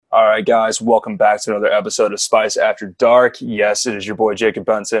right, guys, welcome back to another episode of Spice After Dark. Yes, it is your boy Jacob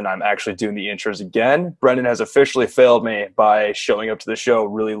Benson. I'm actually doing the intros again. Brennan has officially failed me by showing up to the show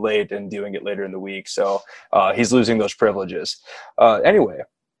really late and doing it later in the week, so he's losing those privileges. Anyway,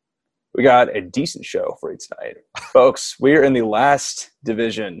 we got a decent show for you tonight. Folks, we are in the last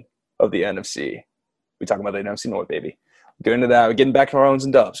division of the NFC. We're talking about the NFC North, baby. Getting into that, we're getting back to our owns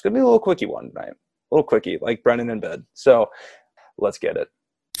and dubs. It's going to be a little quickie one tonight. A little quickie, like Brennan in bed. So let's get it.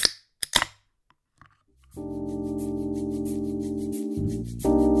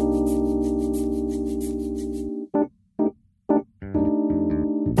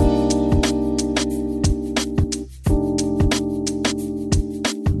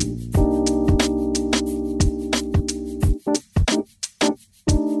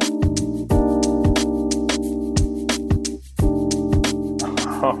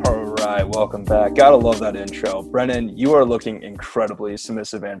 Welcome back. Gotta love that intro. Brennan, you are looking incredibly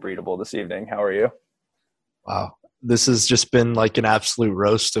submissive and breedable this evening. How are you? Wow. This has just been like an absolute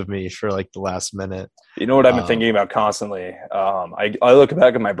roast of me for like the last minute. You know what I've been thinking about constantly? I look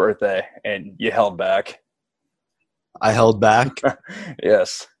back at my birthday and you held back. I held back?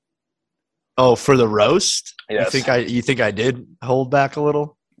 Yes. Oh, for the roast? Yes. You think I did hold back a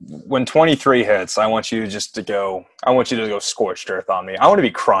little? When 23 hits, I want you to go scorched earth on me. I want to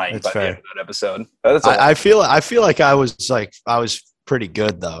be crying by the end of that episode. I feel like I was pretty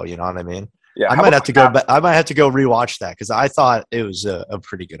good though. You know what I mean? Yeah. I might have to go rewatch that because I thought it was a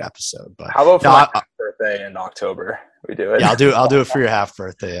pretty good episode. But how about for my birthday in October? We do it. Yeah, I'll do it for your half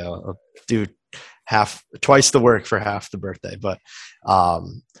birthday. I'll do twice the work for half the birthday. But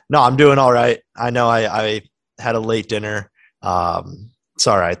no, I'm doing all right. I know I had a late dinner. It's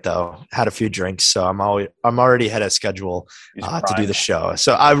all right though. Had a few drinks, so I'm already ahead of schedule to do the show.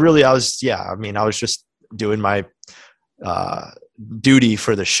 So I was just doing my duty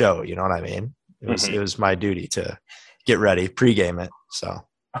for the show. You know what I mean? It was my duty to get ready, pregame it. So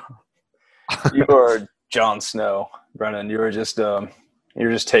you are Jon Snow, Brennan. You're just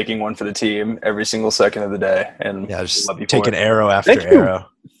taking one for the team every single second of the day, and yeah, just taking arrow after arrow.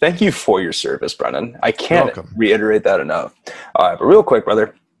 Thank you for your service, Brennan. I can't reiterate that enough. All right, but real quick,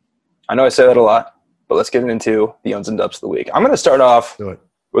 brother. I know I say that a lot, but let's get into the owns and dubs of the week. I'm going to start off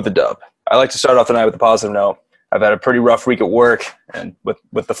with a dub. I like to start off the night with a positive note. I've had a pretty rough week at work and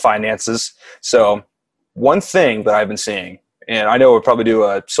with the finances. So one thing that I've been seeing, and I know we'll probably do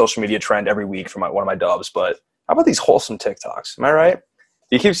a social media trend every week for one of my dubs, but how about these wholesome TikToks? Am I right?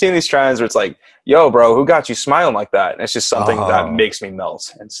 You keep seeing these trends where it's like, yo, bro, who got you smiling like that? And it's just something that makes me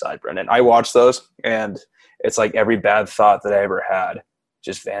melt inside, Brennan. I watch those, and it's like every bad thought that I ever had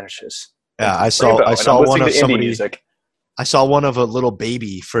just vanishes. Yeah, I saw one of somebody. Music. I saw one of a little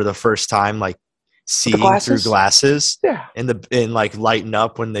baby for the first time, like seeing through glasses. Yeah, and like lighten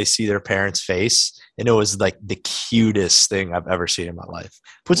up when they see their parents' face, and it was like the cutest thing I've ever seen in my life.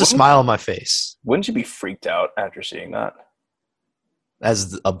 Puts a smile on my face. Wouldn't you be freaked out after seeing that?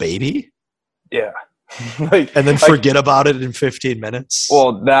 As a baby? Yeah. And then forget about it in 15 minutes?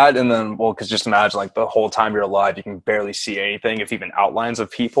 Well, that and then, because just imagine like the whole time you're alive, you can barely see anything, if even outlines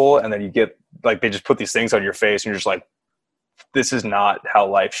of people. And then you get like, they just put these things on your face and you're just like, this is not how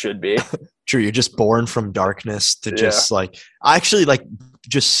life should be. True. You're just born from darkness to just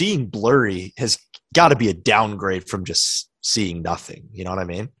just seeing blurry has got to be a downgrade from just seeing nothing. You know what I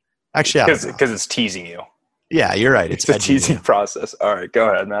mean? Actually, because it's teasing you. Yeah, you're right. It's a teasing process. All right, go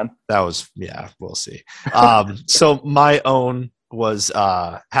ahead, man. We'll see. So my own was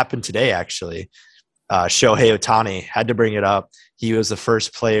happened today, actually. Shohei Ohtani, had to bring it up. He was the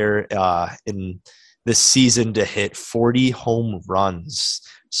first player in this season to hit 40 home runs.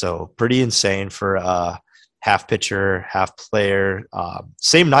 So pretty insane for a half pitcher, half player.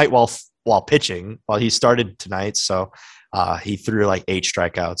 Same night while pitching, while he started tonight. So he threw like 8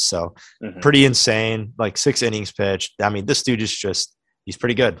 strikeouts. So pretty insane, like 6 innings pitched. I mean, this dude is he's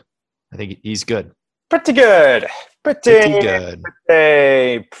pretty good. I think he's good. Pretty good. Pretty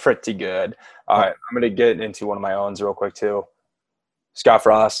good. All right. I'm going to get into one of my owns real quick too. Scott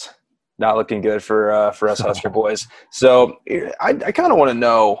Frost, not looking good for us Husker boys. So I kind of want to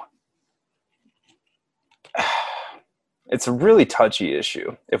know, it's a really touchy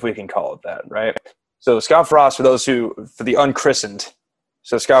issue, if we can call it that, right? So Scott Frost, for the unchristened,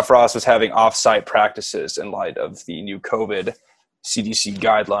 so Scott Frost was having off-site practices in light of the new COVID CDC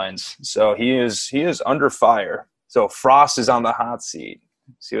guidelines. So he is under fire. So Frost is on the hot seat.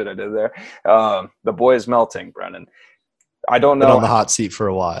 See what I did there? The boy is melting, Brennan. I don't know. Been on the hot seat for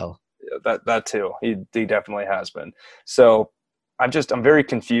a while. That too. He definitely has been. So I'm very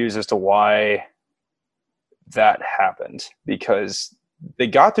confused as to why that happened, because they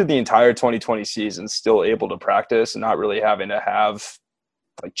got through the entire 2020 season still able to practice and not really having to have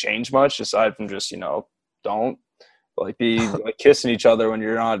like change much aside from just, don't like be like kissing each other when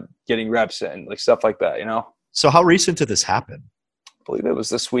you're not getting reps in, like stuff like that, So how recent did this happen? I believe it was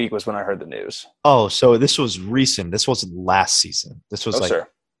this week was when I heard the news. Oh, so this was recent. This wasn't last season. This was sir.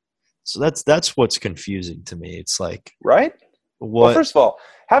 So that's what's confusing to me. It's like, right? Well, first of all,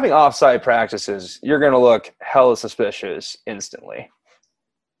 having off-site practices, you're going to look hella suspicious instantly.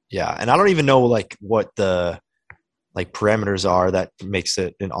 Yeah, and I don't even know like what the like parameters are that makes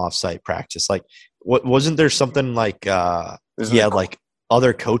it an off-site practice. Like, what wasn't there something like like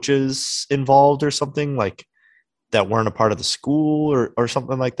other coaches involved or something like that weren't a part of the school or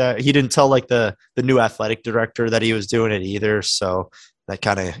something like that? He didn't tell like the new athletic director that he was doing it either, so that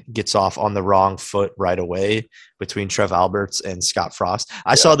kind of gets off on the wrong foot right away between Trev Alberts and Scott Frost.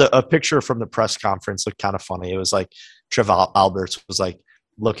 I saw a picture from the press conference looked kind of funny. It was like Trev Alberts was like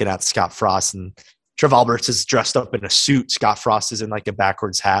looking at Scott Frost, and Trev Alberts is dressed up in a suit. Scott Frost is in like a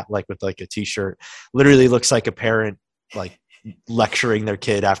backwards hat, like with like a t-shirt. Literally looks like a parent like lecturing their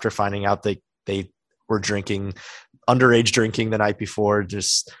kid after finding out they were drinking, underage drinking the night before.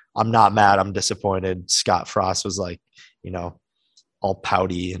 Just, I'm not mad. I'm disappointed. Scott Frost was like, all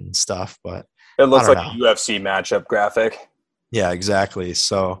pouty and stuff, but it looks like a UFC matchup graphic. Yeah, exactly.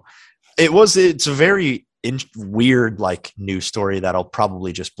 So it's a very weird like news story that'll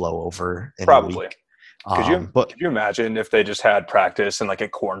probably just blow over in a week. Could you imagine if they just had practice in like a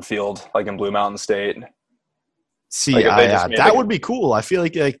cornfield, like in Blue Mountain State? See, that would be cool. I feel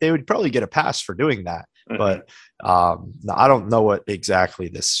like they would probably get a pass for doing that. Mm-hmm. But I don't know what exactly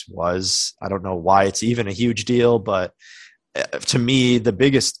this was. I don't know why it's even a huge deal, but to me, the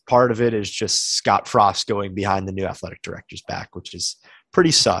biggest part of it is just Scott Frost going behind the new athletic director's back, which is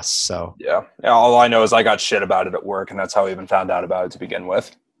pretty sus. So yeah, all I know is I got shit about it at work, and that's how I even found out about it to begin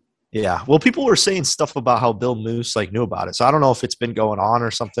with. Yeah, well, people were saying stuff about how Bill Moose like knew about it, so I don't know if it's been going on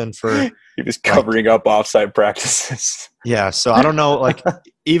or something for. He was covering up offsite practices. Yeah, so I don't know, like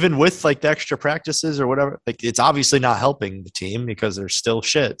even with like the extra practices or whatever, like it's obviously not helping the team because they're still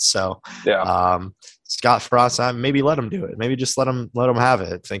shit. So yeah, Scott Frost, maybe let him do it. Maybe just let him have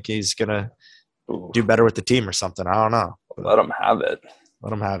it. I think he's gonna do better with the team or something. I don't know. Let him have it.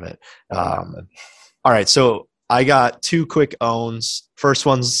 Let him have it. All right, so I got two quick owns. First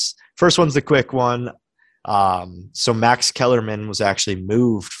one's the quick one. So Max Kellerman was actually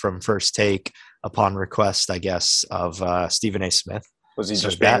moved from First Take upon request, I guess, of Stephen A. Smith. Was he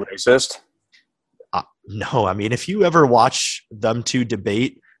just being racist? No, I mean, if you ever watch them two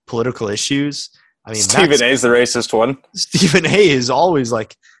debate political issues, I mean, Stephen A. is the racist one. Stephen A. is always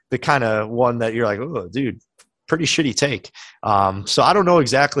like the kind of one that you're like, oh, dude, pretty shitty take. So I don't know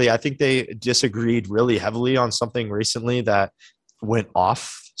exactly. I think they disagreed really heavily on something recently that went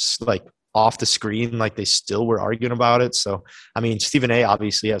off the screen, like they still were arguing about it. So, I mean, Stephen A.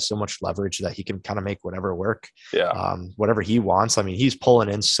 obviously has so much leverage that he can kind of make whatever work, whatever he wants. I mean, he's pulling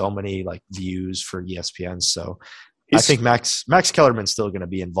in so many like views for ESPN. So I think Max Kellerman's still going to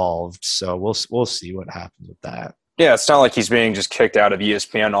be involved. So we'll see what happens with that. Yeah, it's not like he's being just kicked out of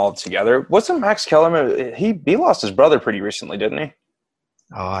ESPN altogether. Wasn't Max Kellerman? He lost his brother pretty recently, didn't he?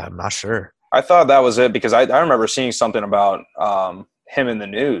 Oh, I'm not sure. I thought that was it because I remember seeing something about him in the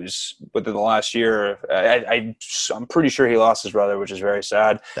news within the last year. I'm pretty sure he lost his brother, which is very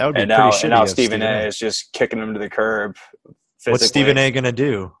sad. That would be pretty shitty. And now Stephen A. is just kicking him to the curb. Physically. What's Stephen A. going to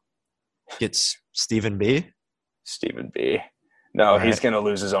do? Get Stephen B? Stephen B. No, right. He's going to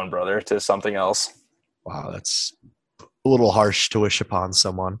lose his own brother to something else. Wow, that's a little harsh to wish upon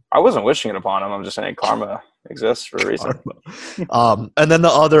someone. I wasn't wishing it upon him. I'm just saying karma exists for a reason. And then the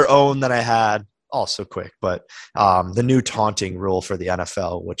other own that I had, also quick, but the new taunting rule for the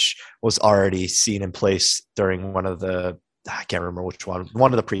NFL, which was already seen in place during one of the, I can't remember which one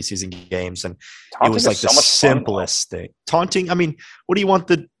of the preseason games. And taunting, it was like the simplest thing. Taunting, I mean, what do you want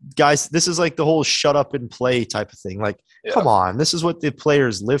the guys? This is like the whole shut up and play type of thing. Like, come on, this is what the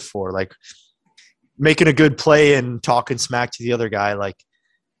players live for. Like, making a good play and talking smack to the other guy. Like,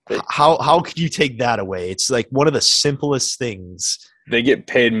 how could you take that away? It's like one of the simplest things. They get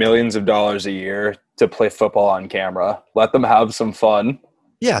paid millions of dollars a year to play football on camera. Let them have some fun.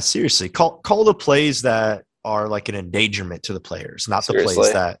 Yeah, seriously. Call the plays that are like an endangerment to the players, not the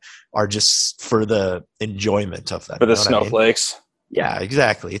plays that are just for the enjoyment of them. For the snowflakes. I mean? Yeah,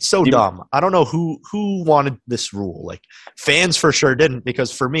 exactly. It's so dumb. I don't know who wanted this rule. Like, fans for sure didn't,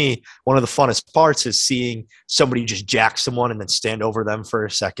 because for me, one of the funnest parts is seeing somebody just jack someone and then stand over them for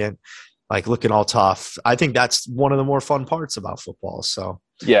a second, like looking all tough. I think that's one of the more fun parts about football. So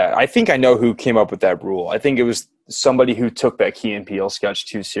yeah, I think I know who came up with that rule. I think it was somebody who took that Key and Peele sketch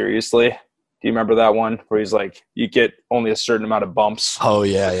too seriously. Do you remember that one where he's like, you get only a certain amount of bumps? Oh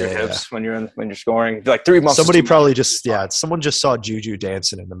yeah, with your hips when you're scoring. Like 3 months. Somebody probably someone just saw Juju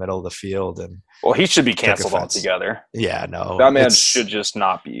dancing in the middle of the field, and well, he should be canceled altogether. Yeah, no, that man should just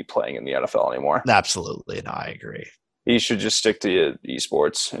not be playing in the NFL anymore. Absolutely, no, I agree. He should just stick to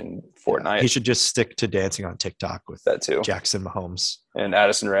esports and Fortnite. He should just stick to dancing on TikTok with that too. Jackson Mahomes and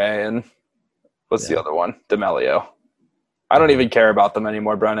Addison Rae and what's the other one? D'Amelio. I don't even care about them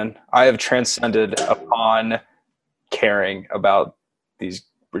anymore, Brennan. I have transcended upon caring about these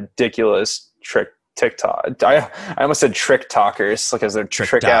ridiculous TikTok. I almost said trick talkers, because they're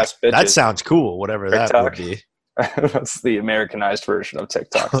trick ass bitches. That sounds cool, whatever TikTok. That would be. That's the Americanized version of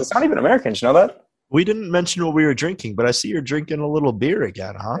TikTok. It's not even American. You know that? We didn't mention what we were drinking, but I see you're drinking a little beer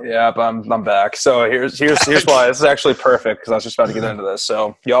again, huh? Yeah, but I'm back. So here's why. This is actually perfect, because I was just about to get into this.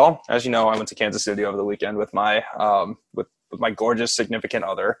 So y'all, as you know, I went to Kansas City over the weekend with my with my gorgeous significant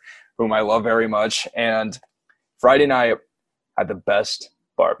other, whom I love very much. And Friday night had the best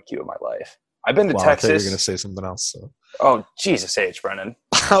barbecue of my life. I've been to Texas. I thought you were going to say something else. So. Oh, Jesus H, Brennan.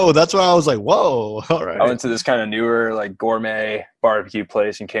 Oh, that's why I was like, whoa. All right. I went to this kind of newer, like, gourmet barbecue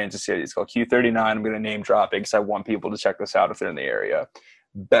place in Kansas City. It's called Q39. I'm going to name drop it because I want people to check this out if they're in the area.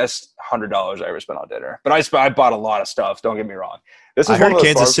 Best $100 I ever spent on dinner. But I bought a lot of stuff. Don't get me wrong. I heard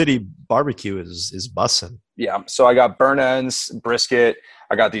Kansas City barbecue is bussin'. Yeah. So I got burnt ends, brisket.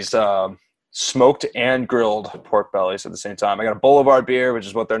 I got these smoked and grilled pork bellies at the same time. I got a Boulevard beer, which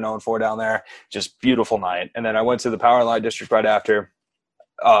is what they're known for down there. Just beautiful night. And then I went to the Power Line District right after.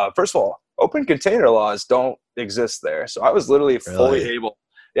 First of all, open container laws don't exist there. So I was literally fully able.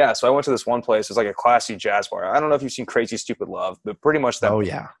 Yeah. So I went to this one place. It's like a classy jazz bar. I don't know if you've seen Crazy Stupid Love, but pretty much that. Oh,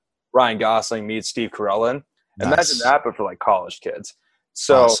 yeah. Ryan Gosling meets Steve Carell in. Imagine that, but for like college kids.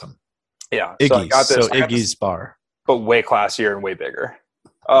 So, awesome. Yeah. Iggy's. So I got this. So Iggy's bar. But way classier and way bigger.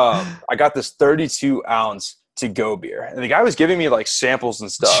 I got this 32-ounce to-go beer. And the guy was giving me like samples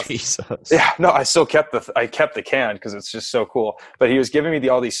and stuff. Jesus. Yeah. No, I kept the can because it's just so cool. But he was giving me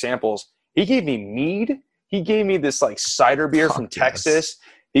all these samples. He gave me mead. He gave me this like cider beer from Texas.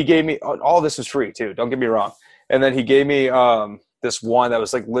 He gave me – all this was free too. Don't get me wrong. And then he gave me this one that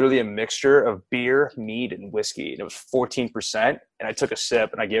was like literally a mixture of beer, mead, and whiskey. And it was 14%. And I took a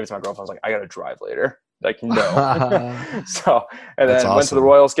sip and I gave it to my girlfriend. I was like, I got to drive later. Like, no. So, and then went to the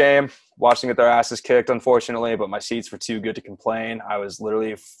Royals game, watching get their asses kicked, unfortunately, but my seats were too good to complain. I was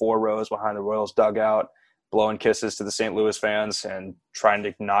literally 4 rows behind the Royals dugout, blowing kisses to the St. Louis fans and trying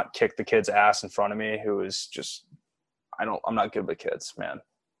to not kick the kid's ass in front of me, who was just, I'm not good with kids, man.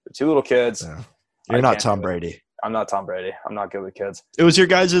 They're 2 little kids. Yeah. You're not Tom Brady. I'm not Tom Brady. I'm not good with kids. It was your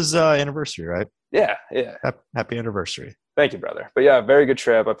guys' anniversary, right? Yeah, yeah. Happy anniversary. Thank you, brother. But yeah, very good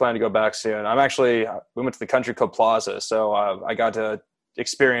trip. I plan to go back soon. We went to the Country Club Plaza, so I got to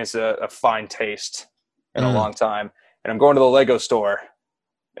experience a fine taste in a long time. And I'm going to the Lego store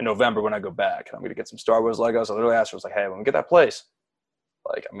in November when I go back. And I'm going to get some Star Wars Legos. I literally asked her, I was like, hey, when we get that place,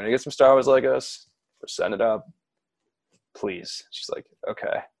 like, I'm going to get some Star Wars Legos. We're setting it up. Please. She's like,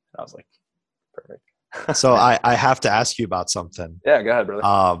 okay. And I was like, perfect. So I have to ask you about something. Yeah, go ahead,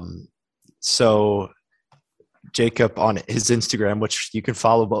 brother. So Jacob on his Instagram, which you can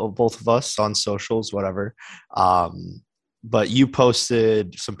follow both of us on socials, whatever. But you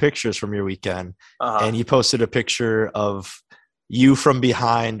posted some pictures from your weekend, and you posted a picture of you from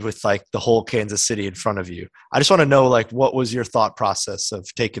behind with like the whole Kansas City in front of you. I just want to know, like, what was your thought process of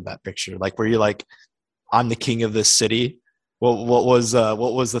taking that picture? Like, were you like, I'm the king of this city? What was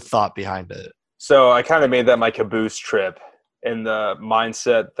the thought behind it? So I kind of made that my caboose trip in the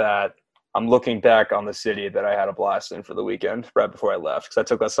mindset that I'm looking back on the city that I had a blast in for the weekend right before I left, because I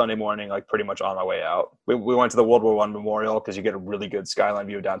took that Sunday morning like pretty much on my way out. We went to the World War I Memorial because you get a really good skyline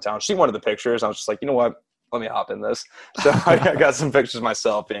view of downtown. She wanted the pictures. I was just like, you know what? Let me hop in this. So I got some pictures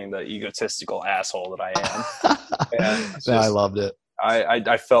myself, being the egotistical asshole that I am. And I loved it.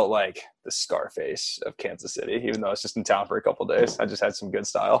 I felt like the Scarface of Kansas City, even though I was just in town for a couple of days. I just had some good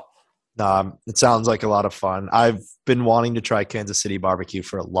style. It sounds like a lot of fun. I've been wanting to try Kansas City barbecue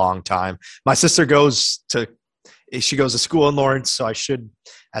for a long time. My sister goes to school in Lawrence, so I should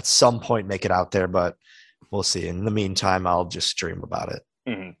at some point make it out there, but we'll see. In the meantime, I'll just dream about it.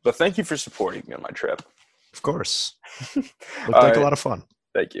 Mm-hmm. But thank you for supporting me on my trip. Of course. Looked like a lot of fun.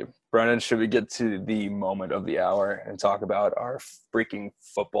 Thank you. Brennan, should we get to the moment of the hour and talk about our freaking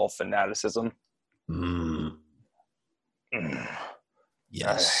football fanaticism?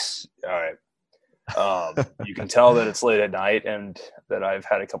 Yes. All right. You can tell that it's late at night and that I've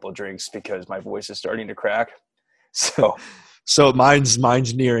had a couple of drinks because my voice is starting to crack. So mine's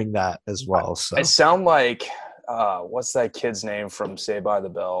nearing that as well. So I sound like What's that kid's name from Saved by the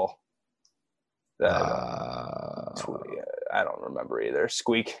Bell? That I don't remember either.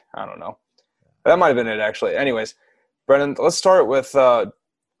 Squeak. I don't know. That might have been it, actually. Anyways, Brennan, let's start with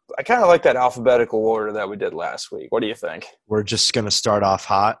I kind of like that alphabetical order that we did last week. What do you think? We're just going to start off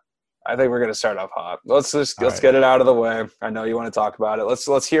hot. I think we're going to start off hot. Let's get it out of the way. I know you want to talk about it.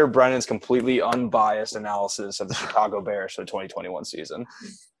 Let's hear Brennan's completely unbiased analysis of the Chicago Bears for the 2021 season.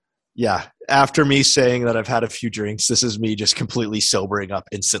 Yeah. After me saying that I've had a few drinks, this is me just completely sobering up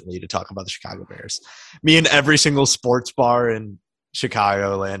instantly to talk about the Chicago Bears. Me and every single sports bar in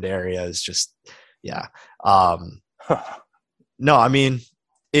Chicagoland area is just, yeah. No, I mean,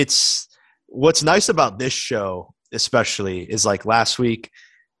 it's what's nice about this show, especially, is like last week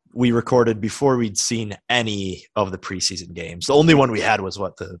we recorded before we'd seen any of the preseason games. The only one we had was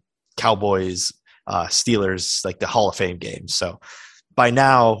the Cowboys, Steelers, like the Hall of Fame games. So by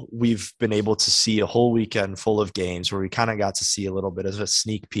now we've been able to see a whole weekend full of games where we kind of got to see a little bit of a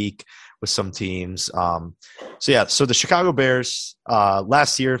sneak peek with some teams. So the Chicago Bears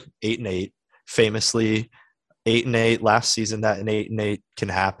last year, 8-8, famously 8-8 last season. That an 8-8 can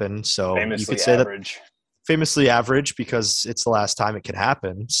happen. So famously you could say average. Famously average because it's the last time it can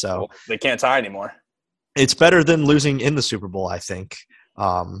happen. So they can't tie anymore. It's better than losing in the Super Bowl, I think.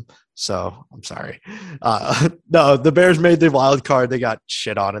 So I'm sorry. No, the Bears made the wild card. They got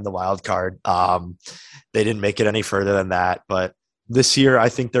shit on in the wild card. They didn't make it any further than that. But this year, I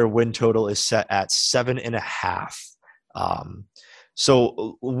think their win total is set at 7.5.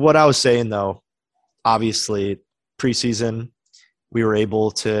 So what I was saying, though, obviously preseason, we were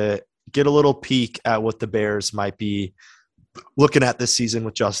able to get a little peek at what the Bears might be looking at this season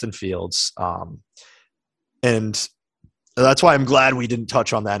with Justin Fields. And that's why I'm glad we didn't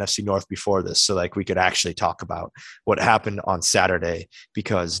touch on the NFC North before this, so like we could actually talk about what happened on Saturday,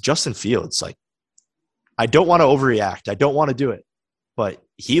 because Justin Fields, like, I don't want to overreact. I don't want to do it, but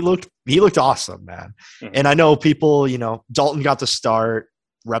he looked awesome, man. Mm-hmm. And I know people, Dalton got the start,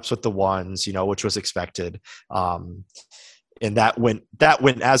 reps with the ones, which was expected. And that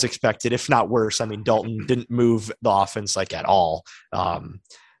went as expected, if not worse. I mean, Dalton didn't move the offense like at all.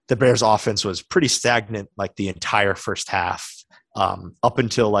 The Bears offense was pretty stagnant like the entire first half, up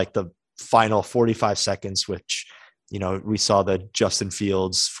until like the final 45 seconds, which, we saw the Justin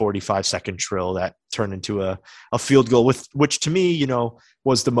Fields 45-second drill that turned into a field goal, which to me,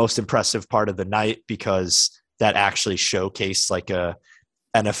 was the most impressive part of the night, because that actually showcased like a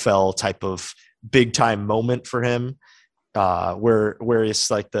NFL type of big time moment for him, where it's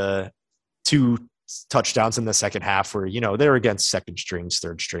like the two touchdowns in the second half where, they're against second strings,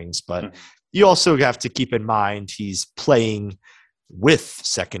 third strings, but you also have to keep in mind he's playing with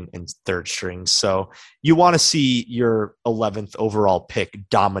second and third strings. So you want to see your 11th overall pick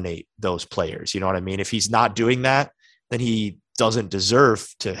dominate those players. You know what I mean? If he's not doing that, then he doesn't deserve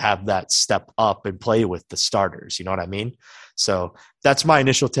to have that step up and play with the starters. You know what I mean? So that's my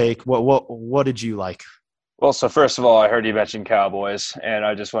initial take. What did you like? Well, so first of all, I heard you mention Cowboys, and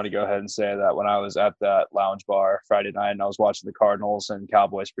I just want to go ahead and say that when I was at that lounge bar Friday night and I was watching the Cardinals and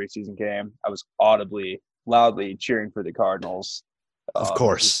Cowboys preseason game, I was loudly cheering for the Cardinals. Of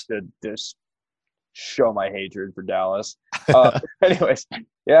course. Just show my hatred for Dallas. Anyways,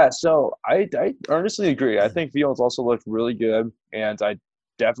 yeah, so I earnestly agree. I think Fields also looked really good, and I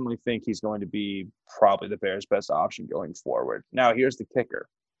definitely think he's going to be probably the Bears' best option going forward. Now, here's the kicker.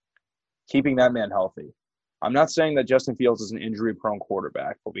 Keeping that man healthy. I'm not saying that Justin Fields is an injury-prone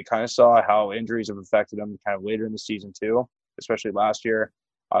quarterback, but we kind of saw how injuries have affected him kind of later in the season too, especially last year.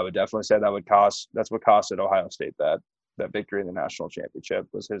 I would definitely say that's what costed Ohio State that victory in the national championship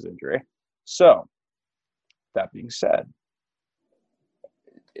was his injury. So, that being said,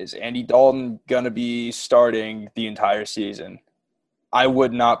 is Andy Dalton going to be starting the entire season? I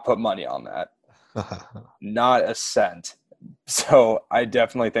would not put money on that. Not a cent. So I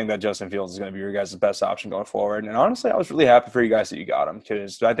definitely think that Justin Fields is going to be your guys' best option going forward. And honestly, I was really happy for you guys that you got him,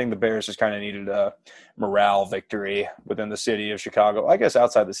 because I think the Bears just kind of needed a morale victory within the city of Chicago. I guess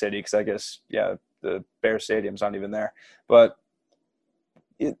outside the city, because I guess, the Bears Stadium's not even there. But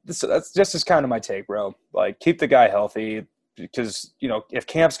so that's just kind of my take, bro. Like, keep the guy healthy, because, if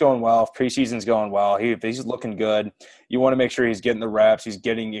camp's going well, if preseason's going well, if he's looking good, you want to make sure he's getting the reps, he's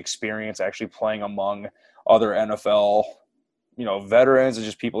getting experience actually playing among other NFL veterans and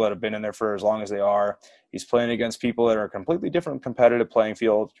just people that have been in there for as long as they are. He's playing against people that are a completely different competitive playing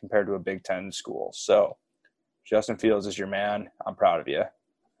field compared to a Big Ten school. So Justin Fields is your man. I'm proud of you.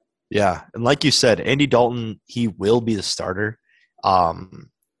 Yeah. And like you said, Andy Dalton, he will be the starter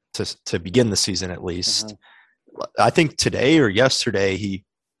to begin the season at least. Mm-hmm. I think today or yesterday,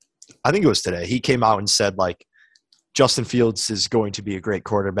 I think it was today, he came out and said, like, Justin Fields is going to be a great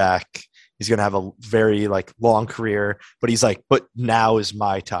quarterback. He's going to have a very long career, but he's like, but now is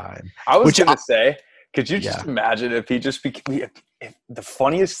my time. I was going to say, could you just imagine if he just became the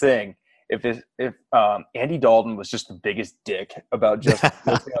funniest thing? If Andy Dalton was just the biggest dick about just on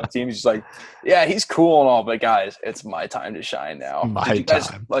the team, he's just like, yeah, he's cool and all, but guys, it's my time to shine now. My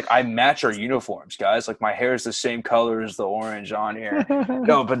time. I match our uniforms, guys. Like my hair is the same color as the orange on here.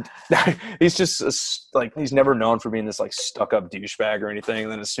 No, but he's just he's never known for being this stuck up douchebag or anything.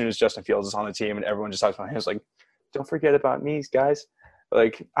 And then as soon as Justin Fields is on the team and everyone just talks about him, it's like, don't forget about me, guys.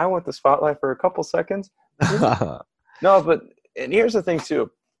 Like I want the spotlight for a couple seconds. No, but and here's the thing too.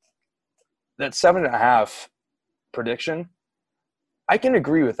 That 7.5 prediction, I can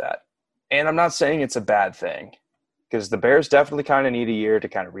agree with that. And I'm not saying it's a bad thing because the Bears definitely kind of need a year to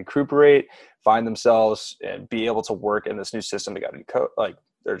kind of recuperate, find themselves, and be able to work in this new system. They got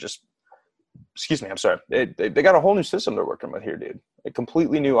they're just – excuse me, I'm sorry. They got a whole new system they're working with here, dude. A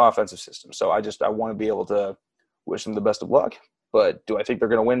completely new offensive system. So I want to be able to wish them the best of luck. But do I think they're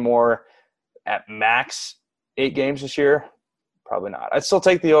going to win more at max 8 games this year? Probably not. I'd still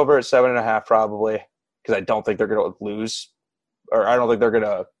take the over at 7.5 probably because I don't think they're going to lose, or I don't think they're going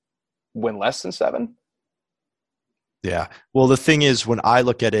to win less than 7. Yeah. Well, the thing is, when I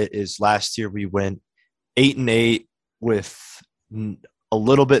look at it, is last year we went 8-8 with a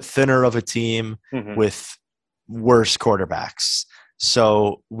little bit thinner of a team with worse quarterbacks.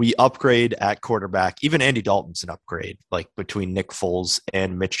 So we upgrade at quarterback. Even Andy Dalton's an upgrade, between Nick Foles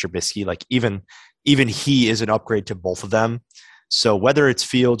and Mitch Trubisky. Even he is an upgrade to both of them. So whether it's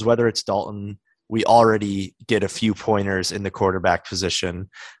Fields, whether it's Dalton, we already get a few pointers in the quarterback position.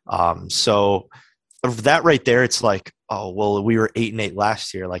 So of that right there, it's like, oh, well, we were 8-8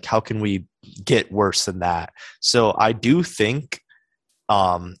 last year. How can we get worse than that? So I do think,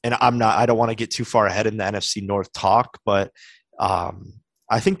 and I don't want to get too far ahead in the NFC North talk, but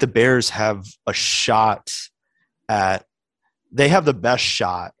I think the Bears have a shot they have the best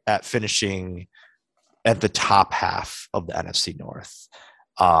shot at finishing at the top half of the NFC North.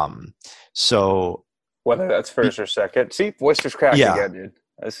 So whether that's first or second. See, voices crack again, dude.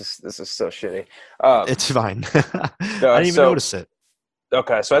 This is so shitty. It's fine. I didn't even notice it.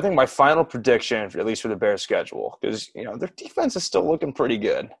 Okay, so I think my final prediction, at least for the Bears schedule, because their defense is still looking pretty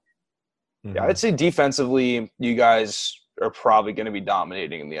good. Mm-hmm. Yeah, I'd say defensively, you guys are probably going to be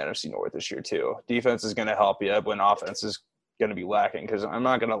dominating in the NFC North this year too. Defense is going to help you when offense is going to be lacking. Because I'm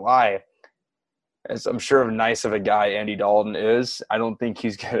not going to lie, as I'm sure nice of a guy Andy Dalton is, I don't think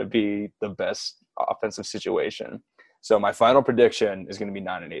he's going to be the best offensive situation. So my final prediction is going to be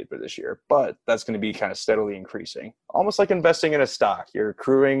 9-8 for this year, but that's going to be kind of steadily increasing, almost like investing in a stock. You're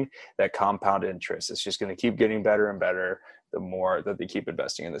accruing that compound interest. It's just going to keep getting better and better the more that they keep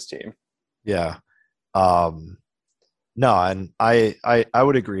investing in this team. Yeah. No, and I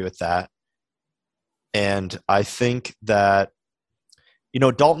would agree with that. And I think that,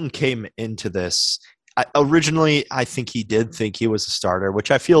 Dalton came into this. Originally, I think he did think he was a starter,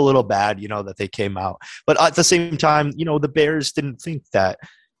 which I feel a little bad, that they came out. But at the same time, the Bears didn't think that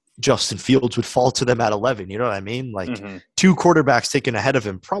Justin Fields would fall to them at 11. You know what I mean? Two quarterbacks taken ahead of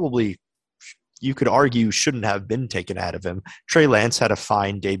him probably, you could argue, shouldn't have been taken ahead of him. Trey Lance had a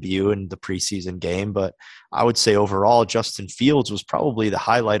fine debut in the preseason game, but I would say overall, Justin Fields was probably the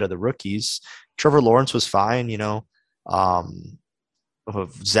highlight of the rookies. Trevor Lawrence was fine,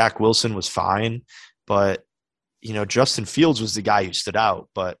 Zach Wilson was fine. But, Justin Fields was the guy who stood out.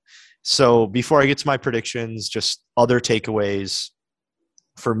 But so before I get to my predictions, just other takeaways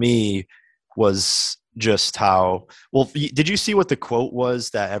for me was just how – well, did you see what the quote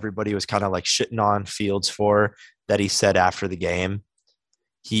was that everybody was kind of shitting on Fields for that he said after the game?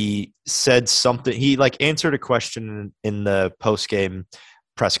 He said something – he answered a question in the post-game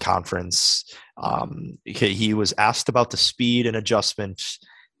press conference. He was asked about the speed and adjustment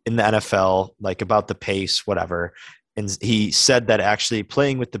in the NFL, about the pace, whatever. And he said that actually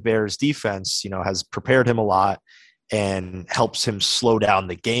playing with the Bears defense, has prepared him a lot and helps him slow down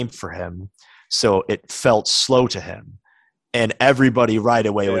the game for him. So it felt slow to him. And everybody right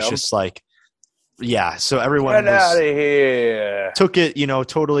away was just yeah. So everyone get out of here. Took it,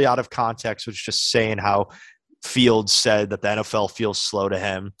 totally out of context, was just saying how Fields said that the NFL feels slow to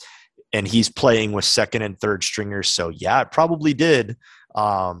him and he's playing with second and third stringers. So yeah, it probably did.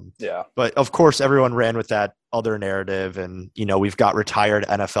 But of course everyone ran with that other narrative, and we've got retired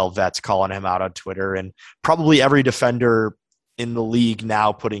NFL vets calling him out on Twitter, and probably every defender in the league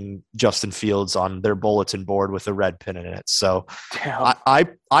now putting Justin Fields on their bulletin board with a red pin in it. So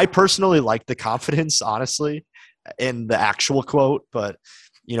I personally like the confidence, honestly, in the actual quote, but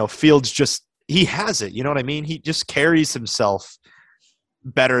Fields he has it. You know what I mean? He just carries himself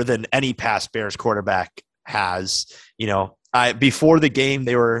better than any past Bears quarterback has. Before the game,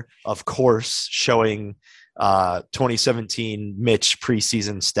 they were, of course, showing 2017 Mitch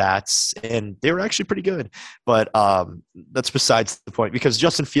preseason stats, and they were actually pretty good. But that's besides the point, because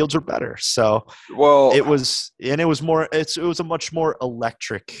Justin Fields were better. So it was a much more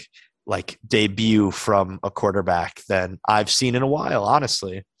electric debut from a quarterback than I've seen in a while,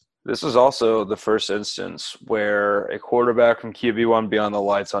 honestly. This is also the first instance where a quarterback from QB1 Beyond the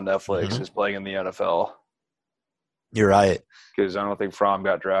Lights on Netflix is playing in the NFL. You're right. Because I don't think Fromm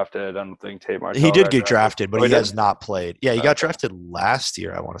got drafted. I don't think Tate Martell He did get drafted, but he has not played. Yeah, he got Okay. drafted last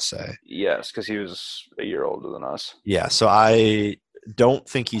year, I want to say. Yes, because he was a year older than us. Yeah, so I don't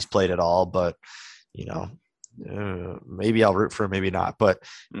think he's played at all, but, maybe I'll root for him, maybe not. But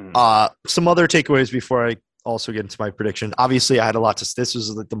some other takeaways before I also get into my prediction. Obviously, I had a lot to – this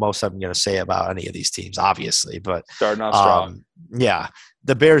was the most I'm going to say about any of these teams, obviously. But starting off strong. Yeah.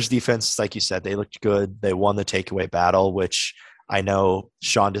 The Bears defense, like you said, they looked good. They won the takeaway battle, which I know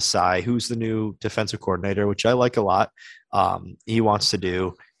Sean Desai, who's the new defensive coordinator, which I like a lot, he wants to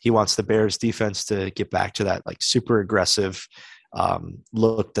do. He wants the Bears defense to get back to that super aggressive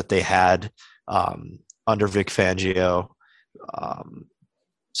look that they had under Vic Fangio.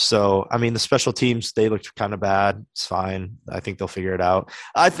 So, I mean, the special teams, they looked kind of bad. It's fine. I think they'll figure it out.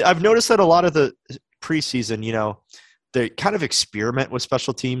 I've noticed that a lot of the preseason, they kind of experiment with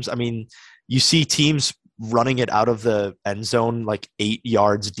special teams. I mean, you see teams running it out of the end zone 8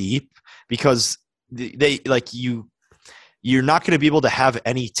 yards deep because you're not going to be able to have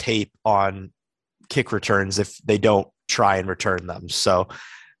any tape on kick returns if they don't try and return them. So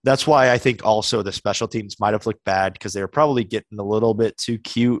that's why I think also the special teams might have looked bad, because they were probably getting a little bit too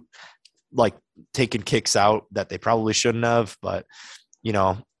cute, taking kicks out that they probably shouldn't have. But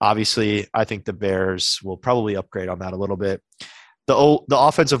obviously, I think the Bears will probably upgrade on that a little bit. The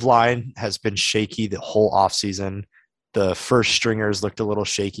offensive line has been shaky the whole offseason. The first stringers looked a little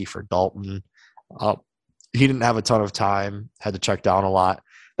shaky for Dalton. He didn't have a ton of time, had to check down a lot.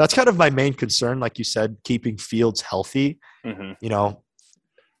 That's kind of my main concern, like you said, keeping Fields healthy.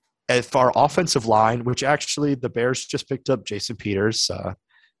 If our offensive line, which actually the Bears just picked up Jason Peters,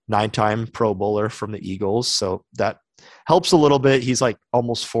 9-time Pro Bowler from the Eagles, so that helps a little bit. He's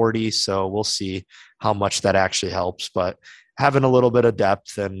almost 40, so we'll see how much that actually helps. But having a little bit of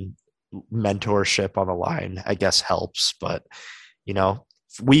depth and mentorship on the line, I guess, helps. But,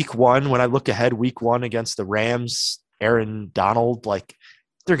 week one, when I look ahead, week one against the Rams, Aaron Donald,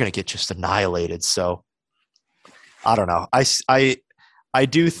 they're going to get just annihilated. So I don't know. I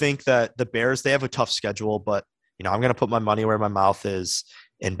do think that the Bears, they have a tough schedule, but, I'm going to put my money where my mouth is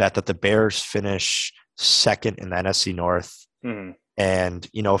and bet that the Bears finish second in the NFC North. And,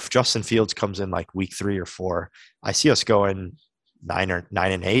 if Justin Fields comes in week 3 or 4, I see us going 9-8,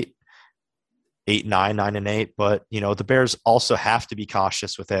 8-9, 9-8. But, the Bears also have to be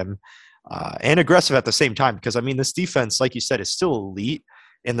cautious with him and aggressive at the same time, because, this defense, like you said, is still elite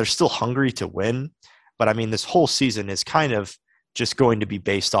and they're still hungry to win. But, this whole season is kind of just going to be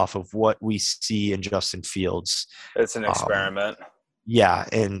based off of what we see in Justin Fields. It's an experiment. Yeah,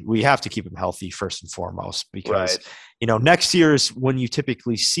 and we have to keep him healthy first and foremost, because, next year is when you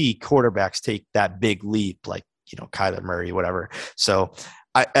typically see quarterbacks take that big leap, Kyler Murray, whatever. So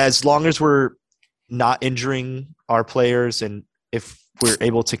as long as we're not injuring our players, and if we're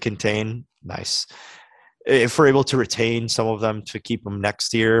able to contain, if we're able to retain some of them to keep them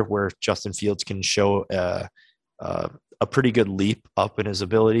next year, where Justin Fields can show a pretty good leap up in his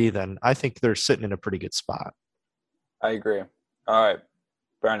ability, then I think they're sitting in a pretty good spot. I agree. All right,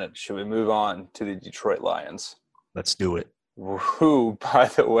 Brennan, should we move on to the Detroit Lions? Let's do it. Who, by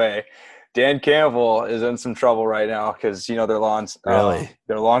the way, Dan Campbell is in some trouble right now because, their long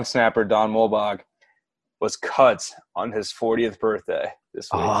snapper, Don Mulbach, was cut on his 40th birthday this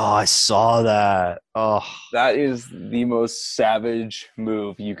week. Oh, I saw that. Oh, that is the most savage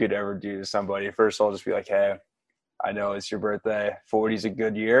move you could ever do to somebody. First of all, just be like, hey, I know it's your birthday. 40 is a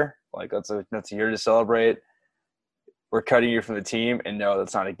good year. That's a year to celebrate. We're cutting you from the team, and no,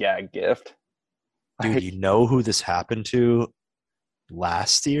 that's not a gag gift. Dude, you know who this happened to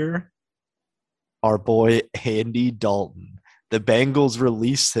last year? Our boy Andy Dalton. The Bengals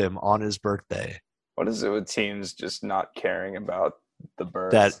released him on his birthday. What is it with teams just not caring about the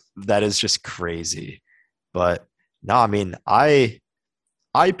birds? That is just crazy. But no,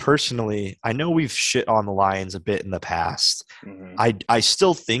 I personally, I know we've shit on the Lions a bit in the past. I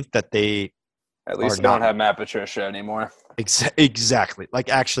still think that they at least they don't have Matt Patricia anymore. Exactly.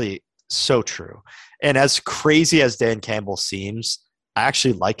 Actually, so true. And as crazy as Dan Campbell seems, I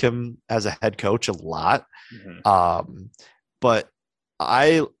actually like him as a head coach a lot. Mm-hmm. But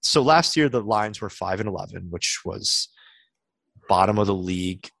so last year the Lions were 5-11, which was bottom of the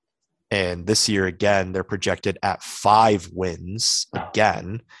league. And this year, again, they're projected at 5 wins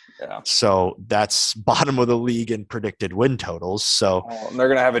again. Yeah. So that's bottom of the league in predicted win totals. So they're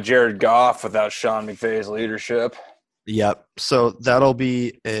going to have a Jared Goff without Sean McVay's leadership. Yep. So that'll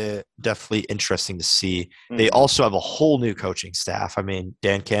be definitely interesting to see. Mm-hmm. They also have a whole new coaching staff. I mean,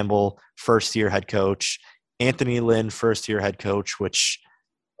 Dan Campbell, first-year head coach. Anthony Lynn, first-year head coach,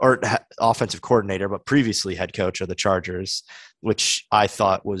 offensive coordinator, but previously head coach of the Chargers, which I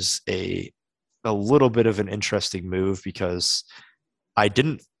thought was a little bit of an interesting move because I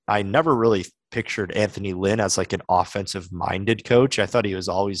never really pictured Anthony Lynn as like an offensive minded coach. I thought he was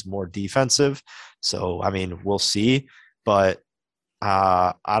always more defensive. So, I mean, we'll see, but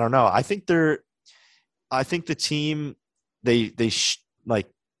I don't know. I think the team, they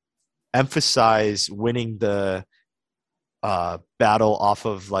emphasize winning the battle off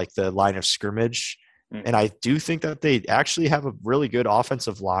of like the line of scrimmage. Mm-hmm. And I do think that they actually have a really good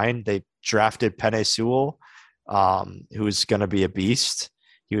offensive line. They drafted Penei Sewell, who is going to be a beast.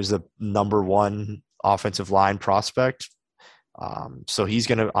 He was the number 1 offensive line prospect. So he's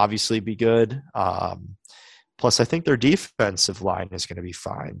going to obviously be good. Plus I think their defensive line is going to be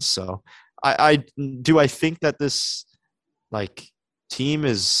fine. So I think that this like team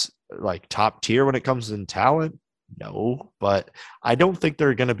is like top tier when it comes in talent. No, but I don't think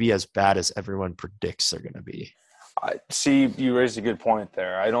they're going to be as bad as everyone predicts they're going to be. I see you raised a good point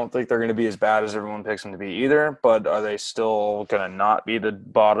there. I don't think they're going to be as bad as everyone picks them to be either, but are they still going to not be the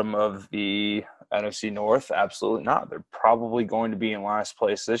bottom of the NFC North? Absolutely not. They're probably going to be in last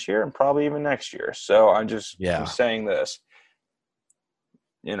place this year and probably even next year. So I'm saying this,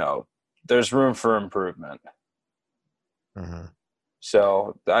 there's room for improvement. Mm-hmm.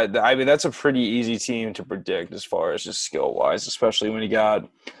 So, I mean, that's a pretty easy team to predict as far as just skill-wise, especially when you got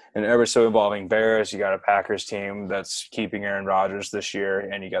an ever-so-evolving Bears, you got a Packers team that's keeping Aaron Rodgers this year,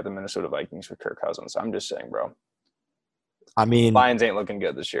 and you got the Minnesota Vikings with Kirk Cousins. I'm just saying, bro. I mean – Lions ain't looking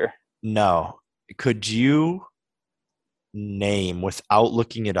good this year. No. Could you name, without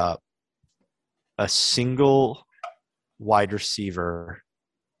looking it up, a single wide receiver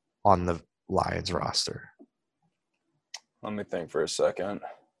on the Lions roster? Let me think for a second.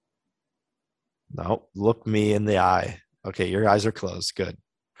 No, look me in the eye. Okay, your eyes are closed. Good.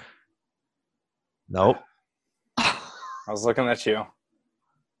 Nope. I was looking at you.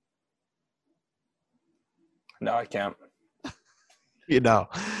 No, I can't.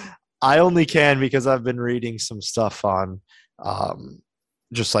 I only can because I've been reading some stuff on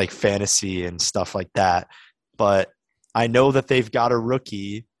just like fantasy and stuff like that. But I know that they've got a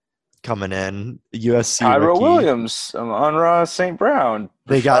rookie coming in, USC Tyrell Williams, on St. Brown.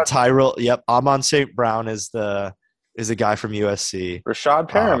 They got Tyrell. Yep, Amon St. Brown is the guy from USC. Rashad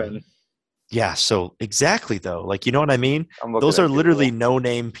Perriman. Yeah, so exactly though. Like, you know what I mean? Those are literally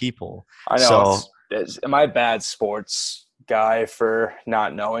no-name people. I know. So, am I a bad sports guy for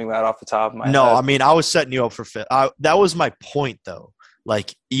not knowing that off the top of my head? No, I mean, I was setting you up for fit. That was my point though.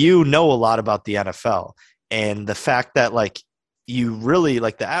 Like, you know a lot about the NFL, and the fact that like you really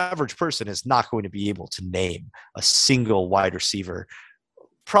like the average person is not going to be able to name a single wide receiver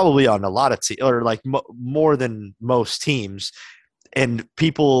probably on a lot of teams or like more than most teams. And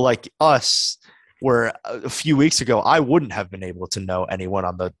people like us where a few weeks ago, I wouldn't have been able to know anyone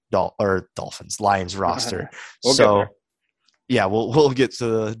on the Lions roster. We'll get to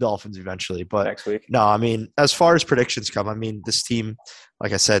the Dolphins eventually, but next week. No, I mean, as far as predictions come, I mean, this team,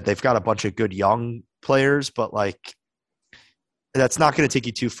 like I said, they've got a bunch of good young players, but like, that's not going to take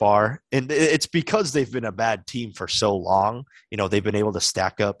you too far. And it's because they've been a bad team for so long. They've been able to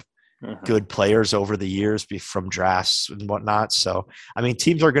stack up good players over the years from drafts and whatnot. So, I mean,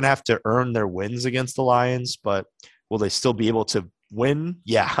 teams are going to have to earn their wins against the Lions, but will they still be able to win?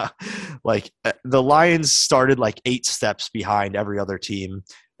 Yeah. Like the Lions started like 8 steps behind every other team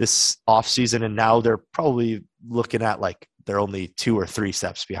this offseason, and now they're probably looking at like they're only 2 or 3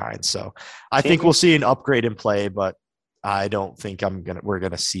 steps behind. So I think we'll see an upgrade in play, but I don't think we're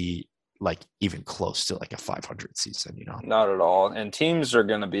gonna see like even close to like a 500 season, Not at all. And teams are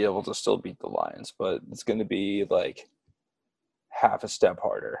gonna be able to still beat the Lions, but it's gonna be like half a step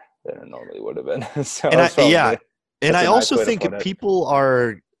harder than it normally would have been. I also think people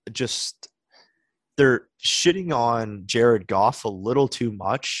are just they're shitting on Jared Goff a little too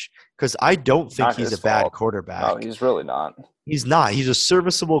much because I don't think he's a bad quarterback. No, he's really not. He's not. He's a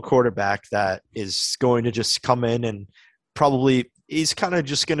serviceable quarterback that is going to just come in and probably he's kind of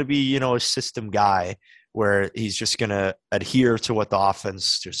just going to be, a system guy. where he's just going to adhere to what the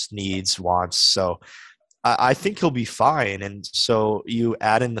offense just needs, wants. So I think he'll be fine. And so you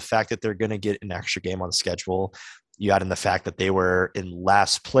add in the fact that they're going to get an extra game on the schedule. You add in the fact that they were in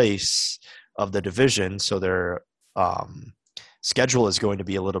last place of the division, so their schedule is going to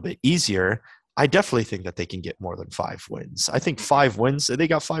be a little bit easier. I definitely think that they can get more than 5 wins. I think 5 wins, they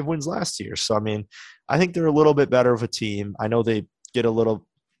got 5 wins last year. So, I mean, I think they're a little bit better of a team. I know they get a little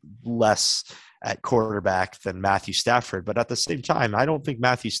less at quarterback than Matthew Stafford, but at the same time, I don't think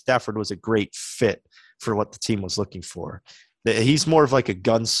Matthew Stafford was a great fit for what the team was looking for. He's more of like a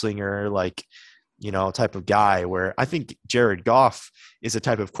gunslinger, like, you know, type of guy, where I think Jared Goff is a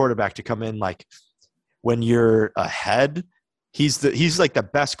type of quarterback to come in like when you're ahead. He's like the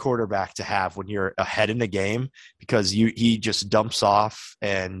best quarterback to have when you're ahead in the game, because he just dumps off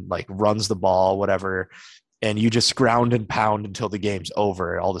and like runs the ball, whatever, and you just ground and pound until the game's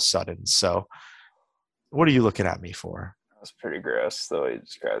over all of a sudden. So what are you looking at me for? That's pretty gross, though. You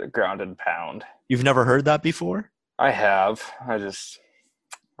described the ground and pound. You've never heard that before? I have. I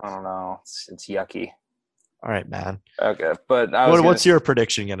don't know. It's yucky. All right, man. Okay, but what's your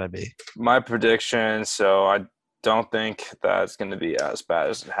prediction going to be? My prediction, so I don't think that's going to be as bad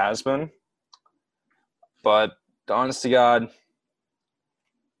as it has been. But honest to God,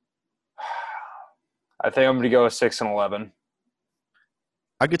 I think I'm going to go 6-11.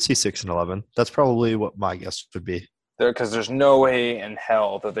 I could see 6-11. That's probably what my guess would be. Because there's no way in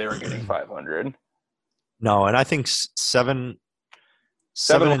hell that they were getting 500. No, and I think 7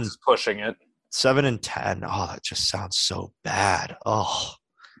 is pushing it. 7-10. Oh, that just sounds so bad. Oh,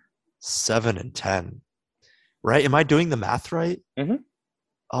 7-10. Right? Am I doing the math right? Mm-hmm.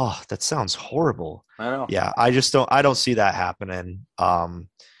 Oh, that sounds horrible. I know. Yeah, I don't see that happening.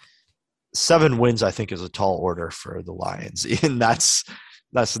 7 wins, I think, is a tall order for the Lions, and that's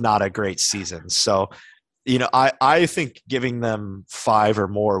not a great season. So, you know, I think giving them 5 or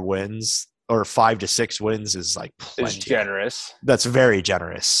more wins, or 5 to 6 wins, is like plenty. It's generous. That's very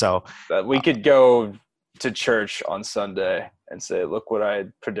generous. So we could go to church on Sunday and say, look what I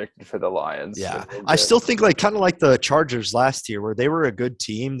predicted for the Lions. Yeah. I still think like kind of like the Chargers last year, where they were a good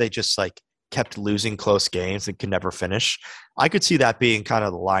team. They just like kept losing close games and could never finish. I could see that being kind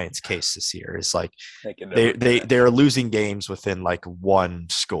of the Lions case this year. Is like they're losing games within like 1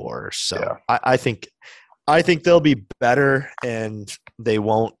 score. So yeah. I think they'll be better and they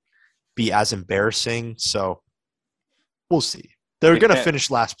won't be as embarrassing. So we'll see. They're going to finish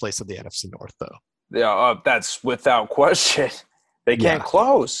last place of the NFC North, though. Yeah, that's without question. They can't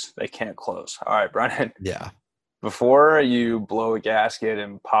close. They can't close. All right, Brennan. Yeah. Before you blow a gasket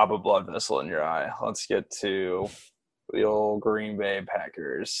and pop a blood vessel in your eye, let's get to the old Green Bay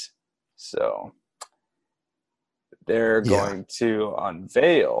Packers. So they're going to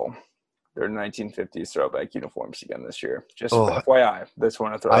unveil their 1950s throwback uniforms again this year. Just FYI, this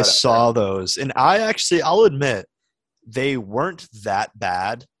one I saw those, and I'll admit they weren't that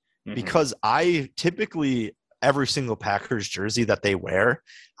bad. Mm-hmm. Because I typically, every single Packers jersey that they wear,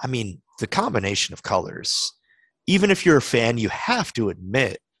 I mean, the combination of colors, even if you're a fan, you have to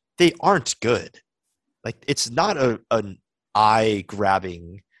admit they aren't good. Like, it's not an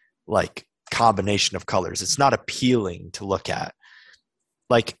eye-grabbing, like, combination of colors. It's not appealing to look at.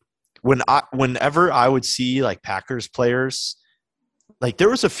 Like, whenever I would see, like, Packers players, like, there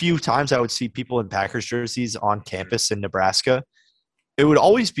was a few times I would see people in Packers jerseys on campus in Nebraska. It would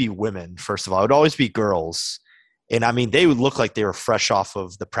always be women, first of all. It would always be girls. And, I mean, they would look like they were fresh off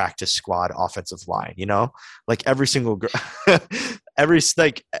of the practice squad offensive line, you know? Like, every single girl –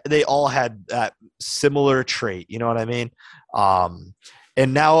 like, they all had that similar trait, you know what I mean?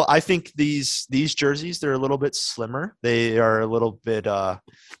 And now I think these jerseys, they're a little bit slimmer. They are a little bit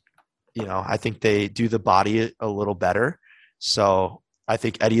you know, I think they do the body a little better. So I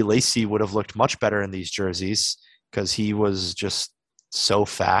think Eddie Lacy would have looked much better in these jerseys because he was just – so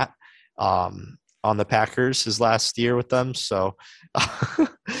fat on the Packers his last year with them. So, all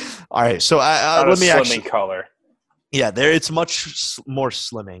right. So let me actually color. Yeah, it's much more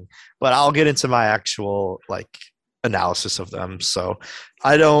slimming, but I'll get into my actual like analysis of them. So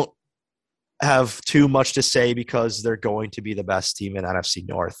I don't have too much to say because they're going to be the best team in NFC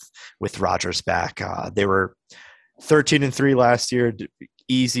North with Rodgers back. They were 13-3 last year,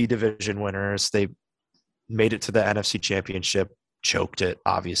 easy division winners. They made it to the NFC Championship. Choked it,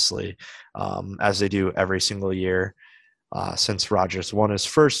 obviously, as they do every single year since Rodgers won his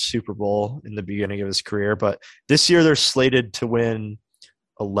first Super Bowl in the beginning of his career. But this year they're slated to win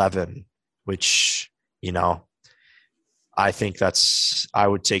 11, which, you know, I think I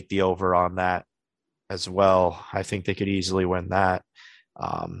would take the over on that as well. I think they could easily win that.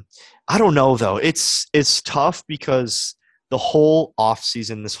 I don't know though. It's tough because the whole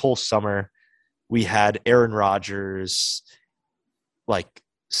offseason, this whole summer, we had Aaron Rodgers like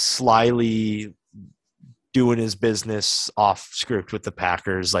slyly doing his business off script with the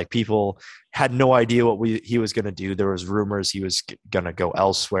Packers. Like people had no idea what he was going to do. There was rumors he was going to go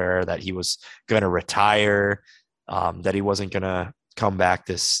elsewhere, that he was going to retire, that he wasn't going to come back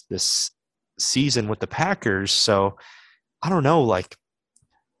this season with the Packers. So I don't know. Like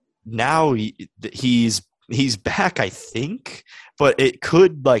now he's back, I think, but it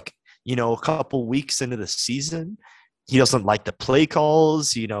could a couple weeks into the season, he doesn't like the play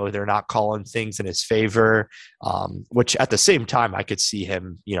calls. They're not calling things in his favor, which at the same time, I could see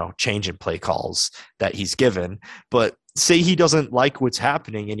him, changing play calls that he's given. But say he doesn't like what's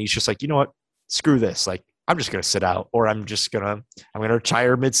happening and he's just like, you know what, screw this. Like, I'm just going to sit out, or I'm going to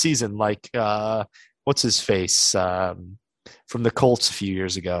retire midseason. Like, what's his face from the Colts a few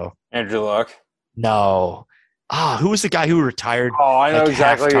years ago? Andrew Luck. No. Who was the guy who retired? Oh, I know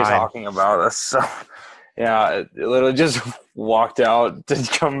exactly what you're talking about. That's so... Yeah, it literally just walked out,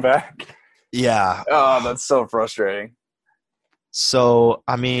 didn't come back. Yeah. Oh, that's so frustrating. So,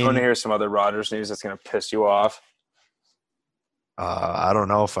 I mean... You want to hear some other Rodgers news that's going to piss you off? I don't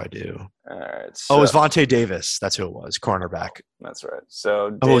know if I do. All right. So, it was Vontae Davis. That's who it was, cornerback. That's right.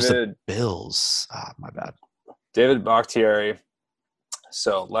 So, it was the Bills. My bad. David Bakhtiari,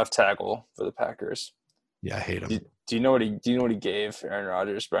 so left tackle for the Packers. Yeah, I hate him. Do you know what he gave Aaron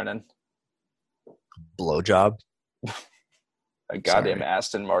Rodgers, Brennan? Blowjob? A goddamn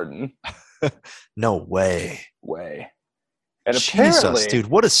Aston Martin. No way. And Jesus, apparently, dude,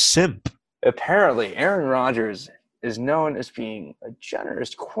 what a simp. Apparently, Aaron Rodgers is known as being a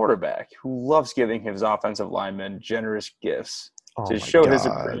generous quarterback who loves giving his offensive linemen generous gifts to show his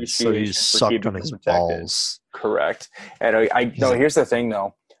appreciation. So he's sucked on his balls. Correct. And no, here's the thing,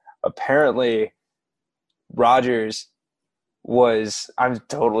 though. Apparently, Rodgers I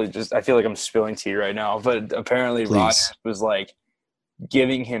feel like I'm spilling tea right now, but apparently Rodgers was like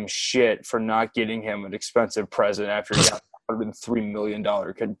giving him shit for not getting him an expensive present after he got a $103 million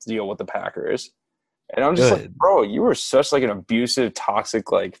deal with the Packers. And I'm just like, bro, you were such like an abusive,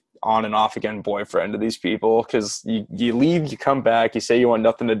 toxic, like on and off again boyfriend to these people, because you leave, you come back, you say you want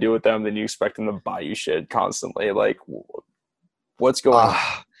nothing to do with them, then you expect them to buy you shit constantly. Like, what's going on?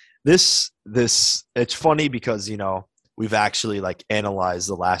 This it's funny because we've actually like analyzed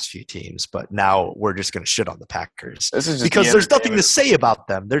the last few teams, but now we're just going to shit on the Packers because there's nothing to say about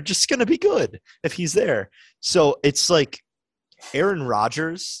them. They're just going to be good if he's there. So it's like Aaron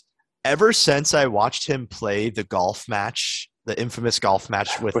Rodgers, ever since I watched him play the infamous golf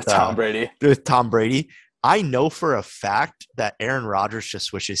match with Tom Brady. With Tom Brady, I know for a fact that Aaron Rodgers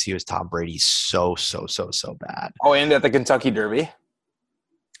just wishes he was Tom Brady so bad. Oh, and at the Kentucky Derby?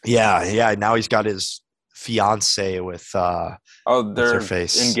 Yeah. Now he's got his fiance with they're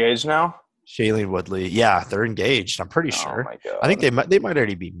engaged now? Shailene Woodley. Yeah, they're engaged. I'm pretty sure. My God. I think they might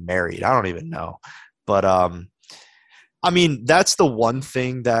already be married. I don't even know. But I mean, that's the one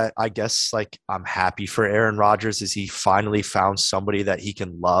thing that I guess like I'm happy for Aaron Rodgers is he finally found somebody that he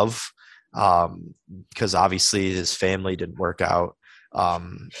can love. Because obviously his family didn't work out.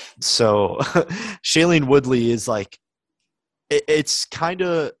 So Shailene Woodley is like it's kind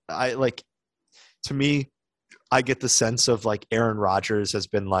of to me, I get the sense of like Aaron Rodgers has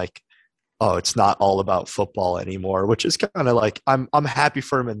been like, oh, it's not all about football anymore, which is kind of like I'm happy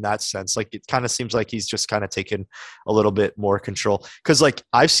for him in that sense. Like it kind of seems like he's just kind of taken a little bit more control. Because like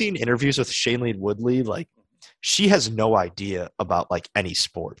I've seen interviews with Shailene Woodley, like she has no idea about like any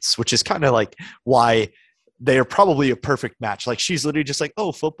sports, which is kind of like why they are probably a perfect match. Like she's literally just like,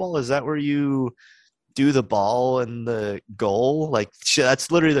 oh, football, is that where you do the ball and the goal? Like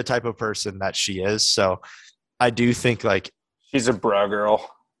that's literally the type of person that she is. So I do think like she's a bra girl.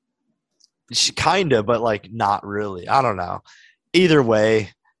 She kind of, but like not really. I don't know. Either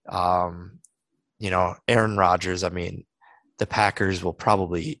way, Aaron Rodgers, I mean, the Packers will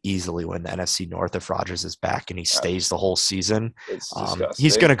probably easily win the NFC North if Rodgers is back and he stays the whole season.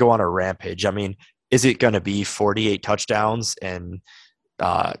 He's going to go on a rampage. I mean, is it going to be 48 touchdowns and 2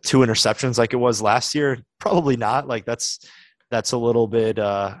 interceptions like it was last year? Probably not. Like that's a little bit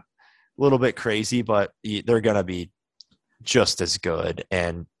crazy, but they're going to be just as good.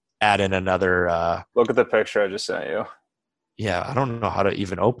 And add in another look at the picture I just sent you. Yeah, I don't know how to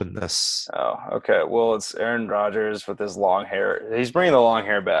even open this. Oh, okay. Well, it's Aaron Rodgers with his long hair. He's bringing the long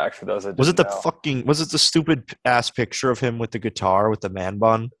hair back for those that Was it didn't the know. was it the stupid ass picture of him with the guitar with the man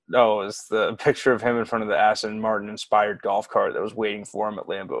bun? No, it's the picture of him in front of the Aston Martin inspired golf cart that was waiting for him at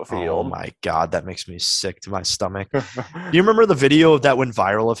Lambeau Oh Field. my God, that makes me sick to my stomach. Do you remember the video that went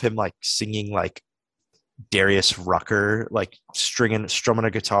viral of him like singing like Darius Rucker, like strumming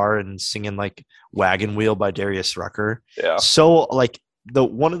a guitar and singing like Wagon Wheel by Darius Rucker? Yeah. So like the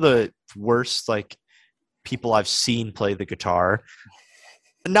one of the worst like people I've seen play the guitar.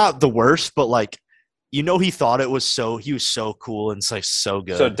 Not the worst, but like he thought he was so cool and it's like so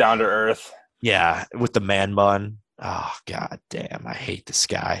good. So down to earth. Yeah, with the man bun. Oh God damn, I hate this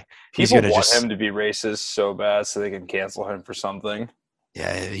guy. People want him to be racist so bad so they can cancel him for something.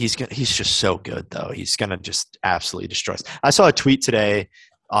 Yeah, he's just so good though. He's gonna just absolutely destroy us. I saw a tweet today.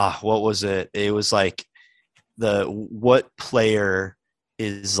 What was it? It was like what player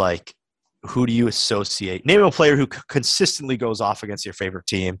is like, who do you associate? Name a player who consistently goes off against your favorite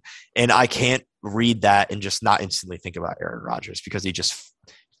team. And I can't read that and just not instantly think about Aaron Rodgers because he just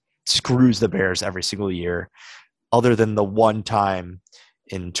screws the Bears every single year, other than the one time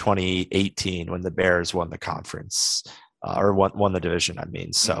in 2018 when the Bears won the conference or won the division, I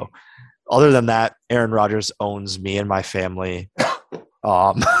mean. So other than that, Aaron Rodgers owns me and my family.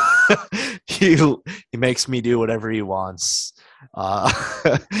 He makes me do whatever he wants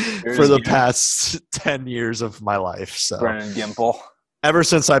for the past 10 years of my life. So Brennan Gimple. Ever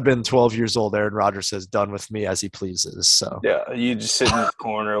since I've been 12 years old, Aaron Rodgers has done with me as he pleases. So yeah, you just sit in the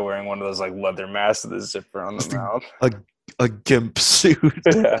corner wearing one of those like leather masks with a zipper on the mouth. A gimp suit.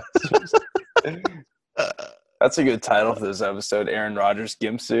 Yeah. That's a good title for this episode, Aaron Rodgers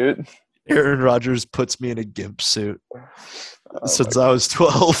Gimp Suit. Aaron Rodgers puts me in a gimp suit since I was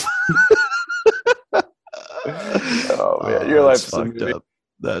 12. Oh man, your life is fucked up.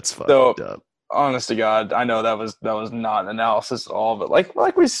 That's fucked up. Honest to God, I know that was not an analysis at all, but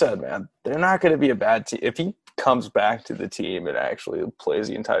like we said, man, they're not going to be a bad team. If he comes back to the team and actually plays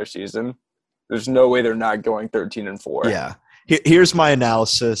the entire season, there's no way they're not going 13-4. Yeah. Here's my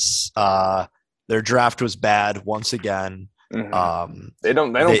analysis. Their draft was bad once again. Mm-hmm. They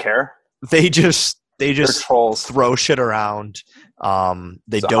don't care. They just throw shit around. It's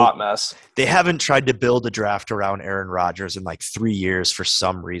a hot mess. They haven't tried to build a draft around Aaron Rodgers in like 3 years for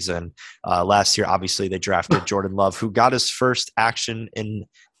some reason. Last year, obviously, they drafted Jordan Love, who got his first action in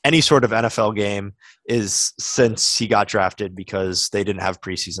any sort of NFL game since he got drafted because they didn't have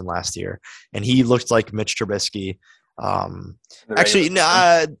preseason last year. And he looked like Mitch Trubisky. Actually,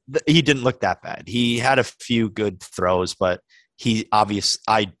 he didn't look that bad. He had a few good throws, but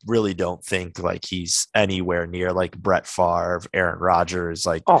I really don't think like he's anywhere near like Brett Favre, Aaron Rodgers.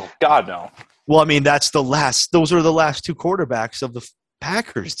 Like, oh God, no. Well, I mean, those are the last two quarterbacks of the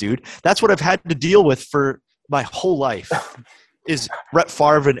Packers, dude. That's what I've had to deal with for my whole life is Brett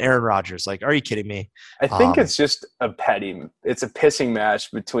Favre and Aaron Rodgers. Like, are you kidding me? I think it's just it's a pissing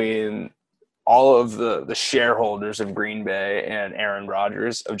match between all of the shareholders of Green Bay and Aaron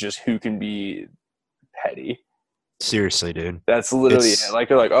Rodgers of just who can be petty. Seriously, dude. That's literally it. Like,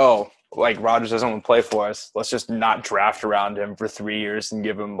 they're like, oh, like Rodgers doesn't want to play for us. Let's just not draft around him for 3 years and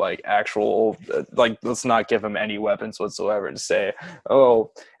give him like actual, let's not give him any weapons whatsoever and say,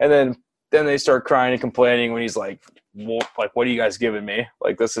 oh, and then they start crying and complaining when he's like, what are you guys giving me?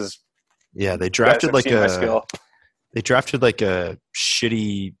 Like, this is. Yeah, they drafted like a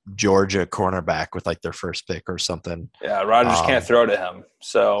shitty Georgia cornerback with like their first pick or something. Yeah, Rodgers can't throw to him.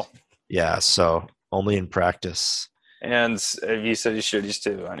 So. Yeah, so only in practice. And if you said you should, he's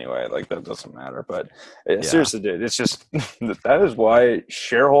too anyway. Like, that doesn't matter. But seriously, dude, it's just that is why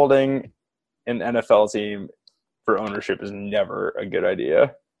shareholding an NFL team for ownership is never a good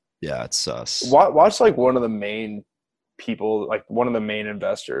idea. Yeah, it's sus. Watch like one of the main people, like one of the main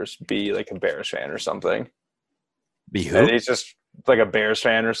investors, be like a Bears fan or something. Be who? And he's just like a Bears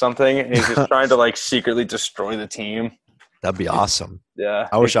fan or something, and he's just trying to like secretly destroy the team. That'd be awesome. Yeah,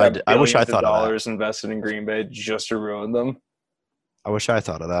 I wish I thought of that. Dollars invested in Green Bay just to ruin them. I wish I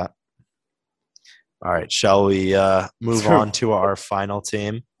thought of that. All right, shall we move on to our final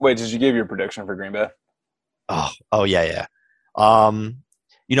team? Wait, did you give your prediction for Green Bay? Oh yeah.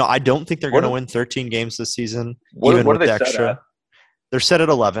 I don't think they're going to win 13 games this season, even with the extra. They're set at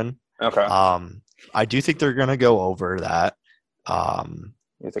 11. Okay. I do think they're going to go over that. I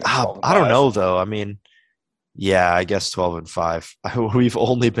don't know though. I mean. Yeah, I guess 12-5. We've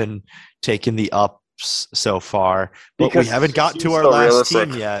only been taking the ups so far, but we haven't gotten to our last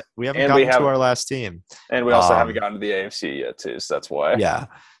team yet. We haven't gotten to our last team. And we also haven't gotten to the AFC yet, too, so that's why. Yeah.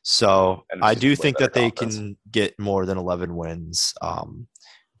 So NFC I do think that they conference. can get more than 11 wins.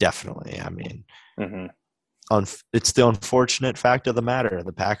 Definitely. I mean, it's the unfortunate fact of the matter.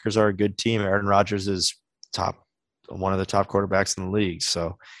 The Packers are a good team. Aaron Rodgers is one of the top quarterbacks in the league.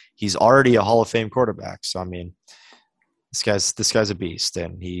 So he's already a Hall of Fame quarterback. So I mean, this guy's a beast,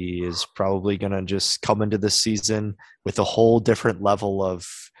 and he is probably gonna just come into this season with a whole different level of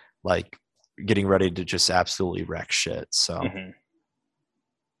like getting ready to just absolutely wreck shit. So,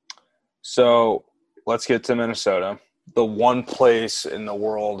 So let's get to Minnesota, the one place in the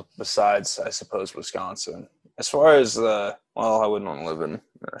world besides, I suppose, Wisconsin. As far as I wouldn't want to live in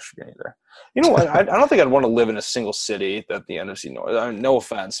Michigan either. You know what? I don't think I'd want to live in a single city that the NFC North. No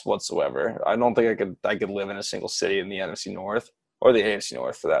offense whatsoever. I don't think I could live in a single city in the NFC North or the AFC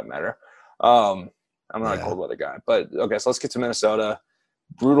North for that matter. I'm not a cold weather guy, but okay. So let's get to Minnesota.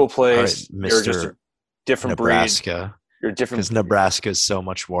 Brutal place. All right, You're just a different Nebraska. Breed. You're different because Nebraska is so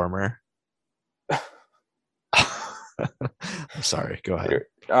much warmer. I'm sorry. Go ahead.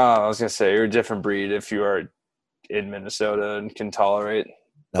 I was gonna say you're a different breed if you are in Minnesota and can tolerate.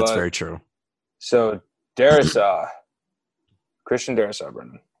 That's very true. So Christian Darrisaw,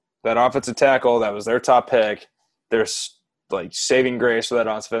 Brennan, that offensive tackle, that was their top pick. There's like saving grace for that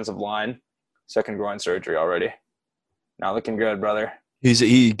offensive line. Second groin surgery already. Not looking good, brother.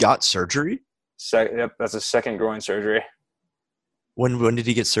 He got surgery? Yep, that's a second groin surgery. When did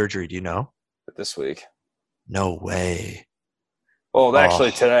he get surgery? Do you know? This week. No way. Well,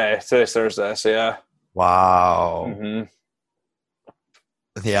 actually today. Today's Thursday, so yeah. Wow. Mm-hmm.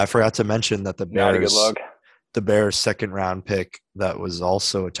 Yeah, I forgot to mention that the Not a good look. The Bears' second round pick that was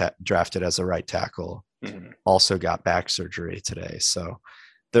also drafted as a right tackle also got back surgery today. So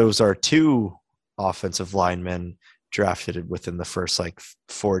those are two offensive linemen drafted within the first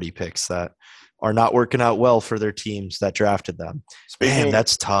 40 picks that are not working out well for their teams that drafted them. Man,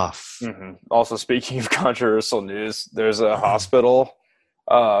 that's tough. Also, speaking of controversial news, there's a hospital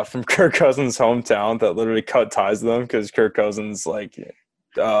from Kirk Cousins' hometown that literally cut ties to them because Kirk Cousins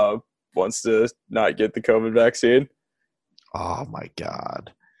wants to not get the COVID vaccine. Oh my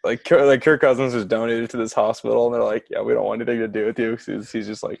God! Like Kirk Cousins was donated to this hospital, and they're like, "Yeah, we don't want anything to do with you." He's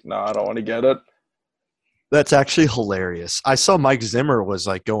just like, "No, I don't want to get it." That's actually hilarious. I saw Mike Zimmer was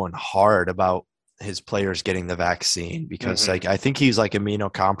going hard about his players getting the vaccine because I think he's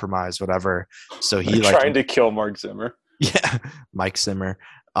immunocompromised, whatever. So he trying to kill Mark Zimmer. Yeah, Mike Zimmer.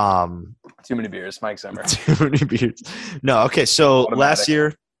 Too many beers, Mike Zimmer. Too many beers. No, okay. So last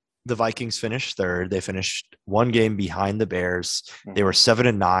year, the Vikings finished third. They finished one game behind the Bears. They were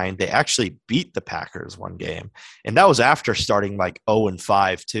 7-9. They actually beat the Packers one game, and that was after starting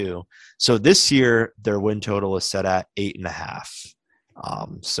 0-5 too. So this year, their win total is set at 8.5.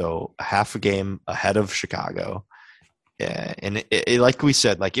 So half a game ahead of Chicago. Yeah, and it like we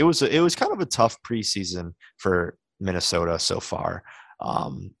said, it was kind of a tough preseason for Minnesota so far.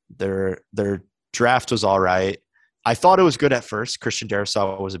 Their draft was all right. I thought it was good at first. Christian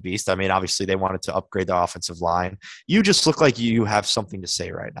Darrisaw was a beast. I mean, obviously they wanted to upgrade the offensive line. You just look like you have something to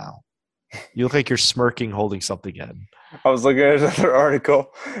say right now. You look like you're smirking, holding something in. I was looking at another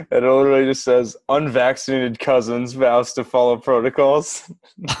article, and it literally just says, "Unvaccinated Cousins vows to follow protocols."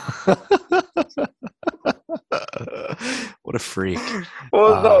 What a freak.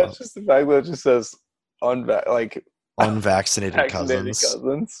 Well, no, it's just the fact that it just says unvaccinated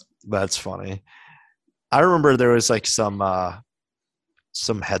cousins. That's funny. I remember there was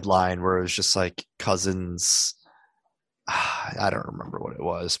some headline where it was just Cousins. I don't remember what it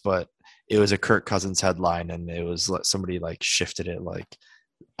was, but it was a Kirk Cousins headline, and it was somebody shifted it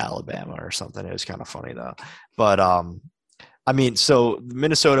Alabama or something. It was kind of funny though. But I mean, so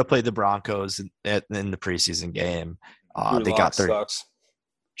Minnesota played the Broncos in the preseason game. They got their sucks.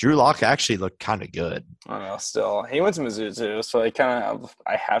 Drew Lock actually looked kind of good. I know. Still, he went to Mizzou too, so I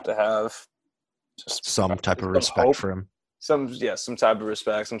have to have just some type of respect hope for him. Some type of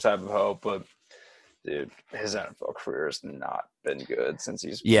respect, some type of hope, but dude, his NFL career has not been good since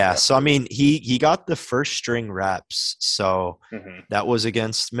he's so I mean he got the first string reps, so that was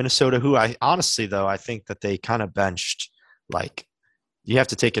against Minnesota, who I honestly though I think that they kind of benched. You have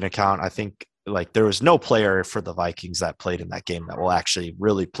to take into account, I think there was no player for the Vikings that played in that game that will actually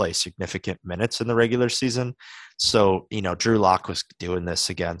really play significant minutes in the regular season. So, Drew Lock was doing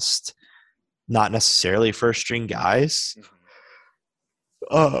this against not necessarily first string guys.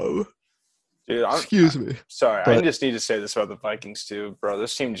 Dude, excuse me. Sorry, I just need to say this about the Vikings too, bro.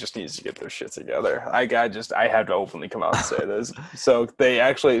 This team just needs to get their shit together. I have to openly come out and say this. So Jeff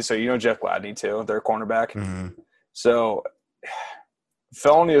Gladney too, their cornerback. So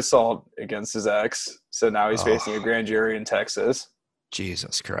felony assault against his ex. So now he's facing a grand jury in Texas.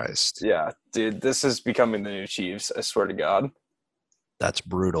 Jesus Christ. Yeah, dude, this is becoming the new Chiefs. I swear to God. That's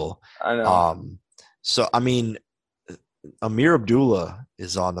brutal. I know. So, I mean, Amir Abdullah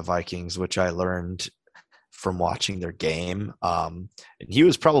is on the Vikings, which I learned from watching their game. And he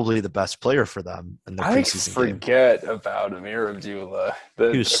was probably the best player for them in the preseason game. I forget about Amir Abdullah.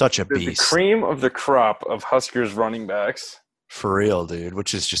 He was such a beast. The cream of the crop of Huskers running backs. For real, dude,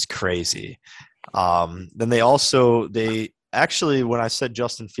 which is just crazy. Then they actually, when I said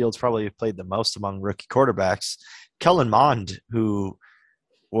Justin Fields probably played the most among rookie quarterbacks, Kellen Mond, who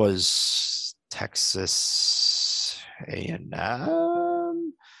was Texas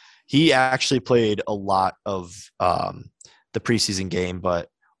A&M, he actually played a lot of the preseason game, but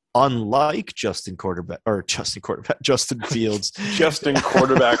unlike Justin Fields, Justin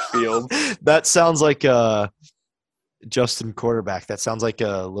Quarterback Fields. That sounds like Justin Quarterback. That sounds like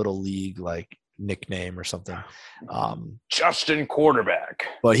a little league like nickname or something. Justin Quarterback.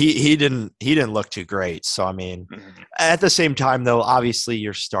 But he didn't look too great. So I mean, at the same time though, obviously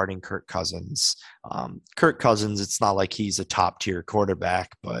you're starting Kirk Cousins. Kirk Cousins, it's not like he's a top tier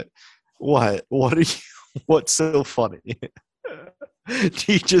quarterback, but what's so funny?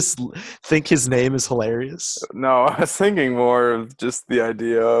 Do you just think his name is hilarious? No, I was thinking more of just the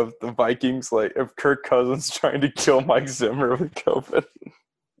idea of the Vikings, like if Kirk Cousins trying to kill Mike Zimmer with COVID.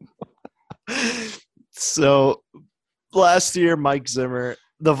 So last year, Mike Zimmer,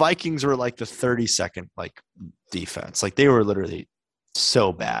 the Vikings were like the 32nd defense. Like they were literally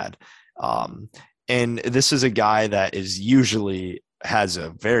so bad. And this is a guy that is usually has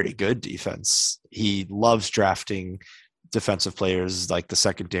a very good defense. He loves drafting defensive players like the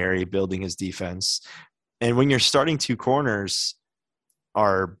secondary, building his defense. And when you're starting two corners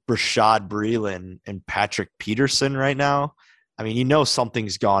are Brashad Breeland and Patrick Peterson right now, I mean,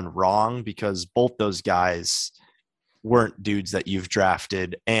 something's gone wrong because both those guys weren't dudes that you've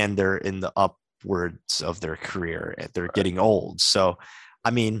drafted and they're in the upwards of their career. They're getting old. So,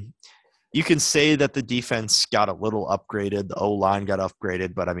 I mean, you can say that the defense got a little upgraded. The O-line got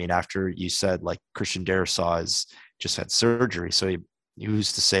upgraded. But, I mean, after you said, like, Christian Darrisaw just had surgery. So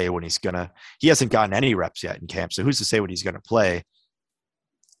who's to say when he hasn't gotten any reps yet in camp. So who's to say when he's going to play?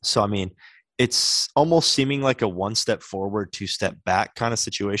 So, I mean, it's almost seeming like a one step forward, two step back kind of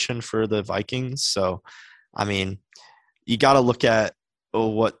situation for the Vikings. So, I mean, you got to look at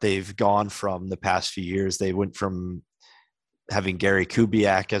what they've gone from the past few years. They went from having Gary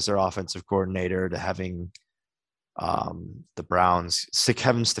Kubiak as their offensive coordinator to having the Browns,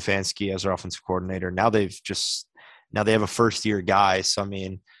 Kevin Stefanski as their offensive coordinator. Now they have a first year guy. So, I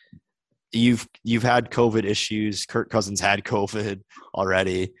mean, you've had COVID issues. Kirk Cousins had COVID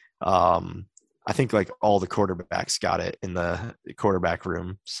already. I think like all the quarterbacks got it in the quarterback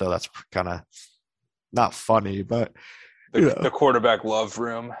room. So that's kind of not funny, but the quarterback love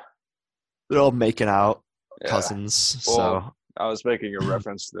room. They're all making out, Cousins. Well, so I was making a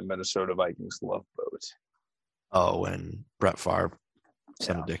reference to the Minnesota Vikings love boat. Oh, when Brett Favre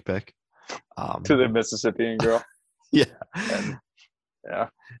sent a dick pic to the Mississippian girl. Yeah. Yeah.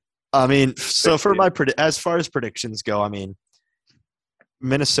 I mean, so for as far as predictions go, I mean,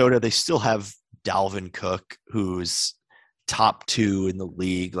 Minnesota, they still have Dalvin Cook, who's top 2 in the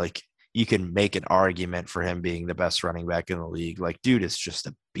league. Like, you can make an argument for him being the best running back in the league. Like, dude is just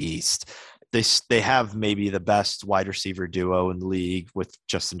a beast. They have maybe the best wide receiver duo in the league with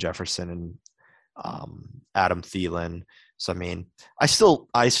Justin Jefferson and Adam Thielen. So, I mean,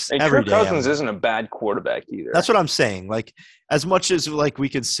 Kirk Cousins isn't a bad quarterback either. That's what I'm saying. Like, as much as like we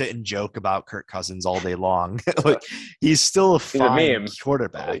could sit and joke about Kirk Cousins all day long, like he's still a fine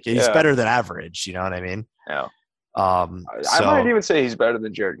quarterback. He's better than average. You know what I mean? Yeah. I might even say he's better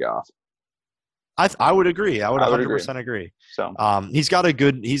than Jared Goff. I would agree. I would 100% agree. So he's got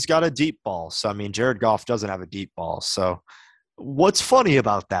a deep ball. So, I mean, Jared Goff doesn't have a deep ball. So what's funny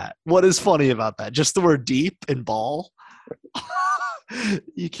about that? What is funny about that? Just the word deep and ball?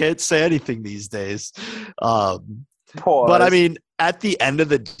 You can't say anything these days. But I mean, at the end of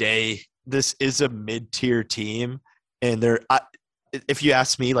the day, this is a mid-tier team, and if you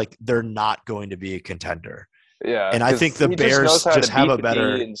ask me, like, they're not going to be a contender. Yeah, and I think the Bears just have a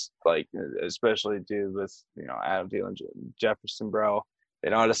better, like, especially dude with Adam Thielen, Jefferson, bro. They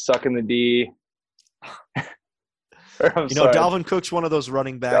know how to suck in the D. Dalvin Cook's one of those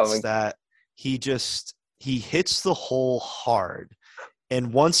running backs that he hits the hole hard,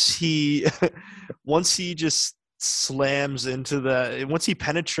 and once he just slams into once he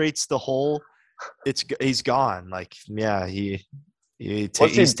penetrates the hole, he's gone. Like, yeah, he's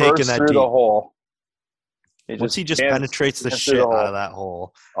taking that deep. The hole. Once he just penetrates the shit out of that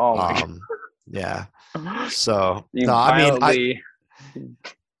hole. Oh my God. Yeah. So I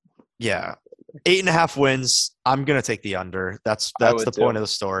Yeah. 8.5 wins. I'm going to take the under. That's the point of the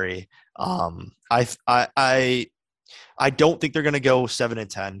story. I don't think they're going to go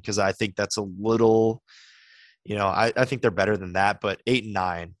 7-10 because I think that's a little, I think they're better than that, but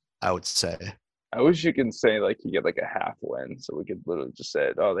 8-9, I would say. I wish you can say like you get like a half win, so we could literally just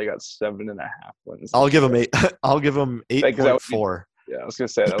say, "Oh, they got 7.5 wins." I'll give them 8. I'll give them 8.4. Yeah, I was gonna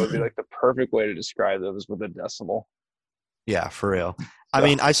say that would be like the perfect way to describe those with a decimal. Yeah, for real. I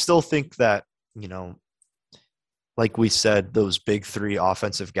mean, I still think that like we said, those big three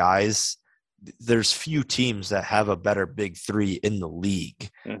offensive guys. There's few teams that have a better big three in the league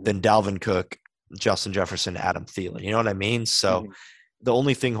than Dalvin Cook, Justin Jefferson, Adam Thielen. You know what I mean? So the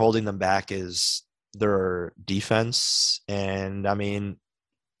only thing holding them back is their defense. And I mean,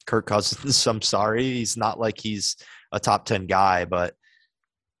 Kirk Cousins, I'm sorry. He's not like he's a top 10 guy, but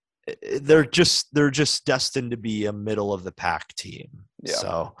they're just destined to be a middle of the pack team. Yeah.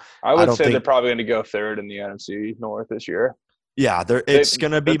 So I would say they're probably going to go third in the NFC North this year. Yeah, it's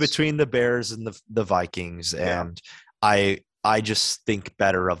going to be between the Bears and the Vikings. And I just think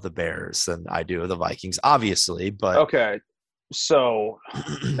better of the Bears than I do of the Vikings, obviously. But okay. So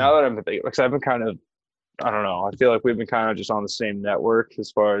now that I'm thinking, because I've been kind of, I don't know, I feel like we've been kind of just on the same network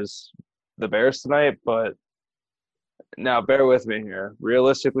as far as the Bears tonight. But now bear with me here.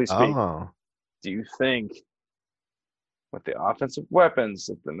 Realistically speaking, do you think with the offensive weapons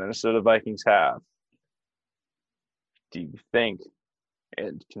that the Minnesota Vikings have, do you think,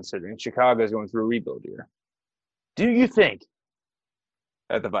 and considering Chicago is going through a rebuild year, do you think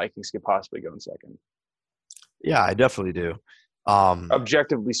that the Vikings could possibly go in second? Yeah, I definitely do.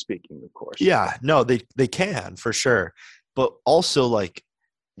 Objectively speaking, of course. Yeah, no, they can for sure. But also, like,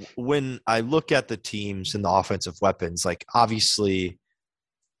 when I look at the teams and the offensive weapons, like, obviously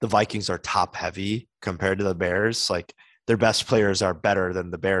the Vikings are top heavy compared to the Bears. Like, their best players are better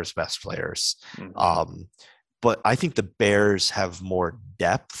than the Bears' best players. But I think the Bears have more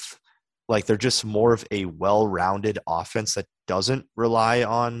depth. Like, they're just more of a well-rounded offense that doesn't rely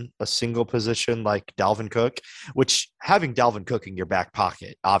on a single position like Dalvin Cook, which having Dalvin Cook in your back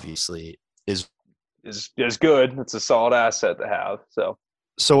pocket obviously is good. It's a solid asset to have.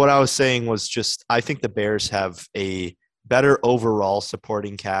 So what I was saying was just I think the Bears have a better overall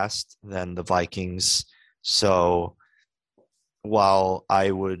supporting cast than the Vikings. So while I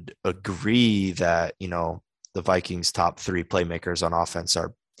would agree that, the Vikings' top three playmakers on offense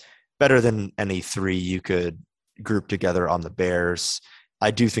are better than any three you could group together on the Bears,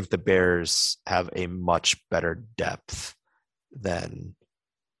 I do think the Bears have a much better depth than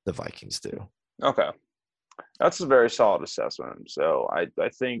the Vikings do. Okay. That's a very solid assessment. So I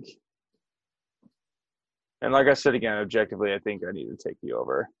think, and like I said again, objectively, I think I need to take you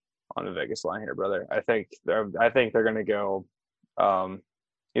over on the Vegas line here, brother. I think they're going to go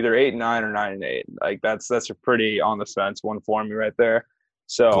either 8-9 or 9-8. Like that's a pretty on the fence one for me right there.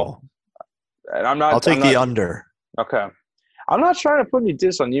 So, cool. And I'll take the under. Okay. I'm not trying to put any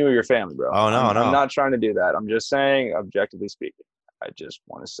diss on you or your family, bro. Oh, no, I'm not trying to do that. I'm just saying, objectively speaking, I just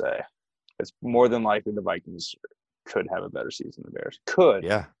want to say it's more than likely the Vikings could have a better season than the Bears. Could.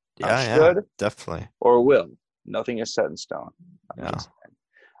 Yeah. Should. Definitely. Or will. Nothing is set in stone. Yeah.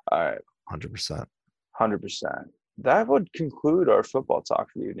 All right. 100%. 100%. That would conclude our football talk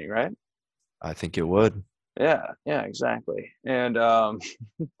for the evening, right? I think it would. Yeah, exactly. And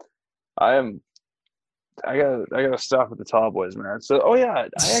I gotta stop at the tall boys, man. So, I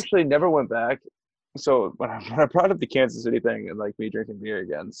actually never went back. So when I brought up the Kansas City thing and like me drinking beer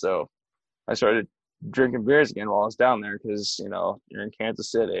again, so I started drinking beers again while I was down there because you're in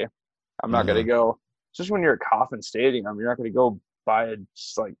Kansas City. I'm not gonna go, just when you're at Coffin Stadium. You're not gonna go buy a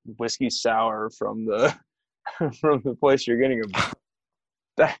just like whiskey sour from the from the place you're getting them.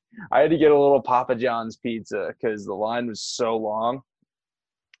 I had to get a little Papa John's pizza because the line was so long.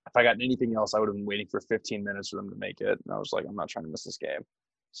 If I got anything else, I would have been waiting for 15 minutes for them to make it. And I was like, I'm not trying to miss this game.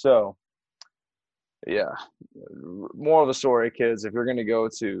 So, yeah. More of a story, kids. If you're going to go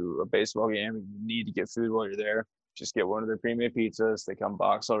to a baseball game and you need to get food while you're there, just get one of their premium pizzas. They come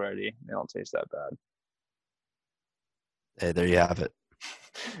boxed already. They don't taste that bad. Hey, there you have it.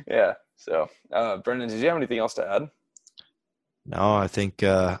 Yeah. So, Brendan, did you have anything else to add? No, I think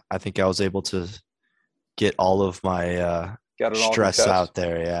I was able to get all of my stress out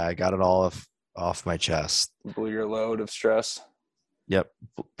there. Yeah, I got it all off my chest. Blew your load of stress. Yep,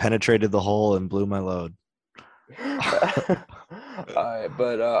 penetrated the hole and blew my load. All right,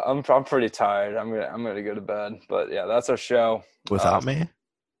 but I'm pretty tired. I'm gonna go to bed. But yeah, that's our show. Without me?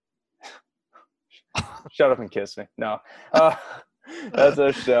 Shut up and kiss me. No. That's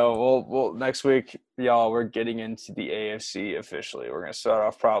our show. Well, next week, y'all, we're getting into the AFC officially. We're going to start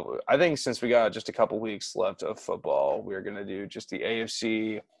off probably, I think since we got just a couple weeks left of football, we're going to do just the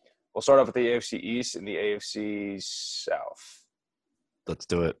AFC. We'll start off with the AFC East and the AFC South. Let's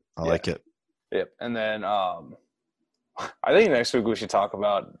do it. I like it. Yep. And then I think next week we should talk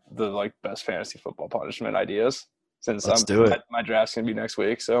about the best fantasy football punishment ideas since Let's do it. My draft's going to be next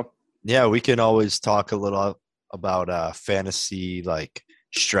week. So yeah, we can always talk a little about fantasy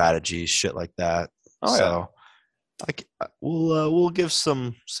strategies, shit like that. We'll give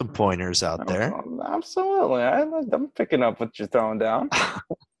some pointers out there. Absolutely. I'm picking up what you're throwing down.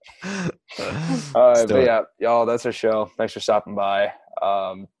 All right, but yeah, y'all, that's our show. Thanks for stopping by.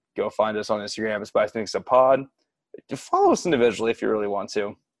 Go find us on Instagram. It's @SpiceMixUpPod. Follow us individually if you really want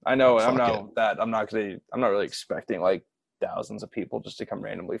to. I know I'm not really expecting thousands of people just to come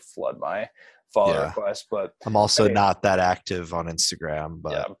randomly flood my follow request, but I'm also not that active on Instagram,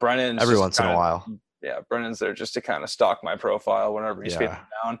 but Brennan's every once in a while. Yeah, Brennan's there just to kind of stalk my profile whenever he's feeling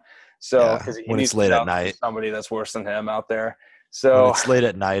down. So when it's late at night, somebody that's worse than him out there. So when it's late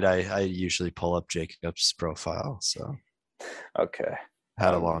at night, I usually pull up Jacob's profile. So okay,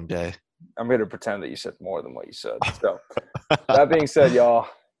 had a long day. I'm going to pretend that you said more than what you said. So that being said, y'all,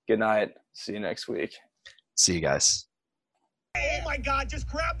 good night. See you next week. See you guys. Oh my God, just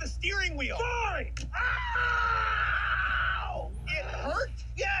grab the steering wheel. Sorry. Ow! It hurt?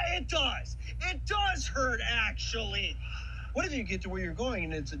 Yeah, it does. It does hurt, actually. What if you get to where you're going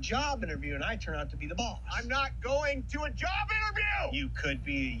and it's a job interview and I turn out to be the boss? I'm not going to a job interview. You could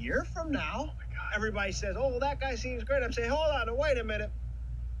be a year from now. Oh my God. Everybody says, oh, well, that guy seems great. I'm saying, hold on, wait a minute.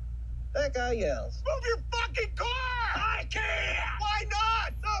 That guy yells, move your fucking car! I can't! Why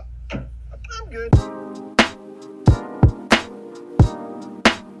not? I'm good.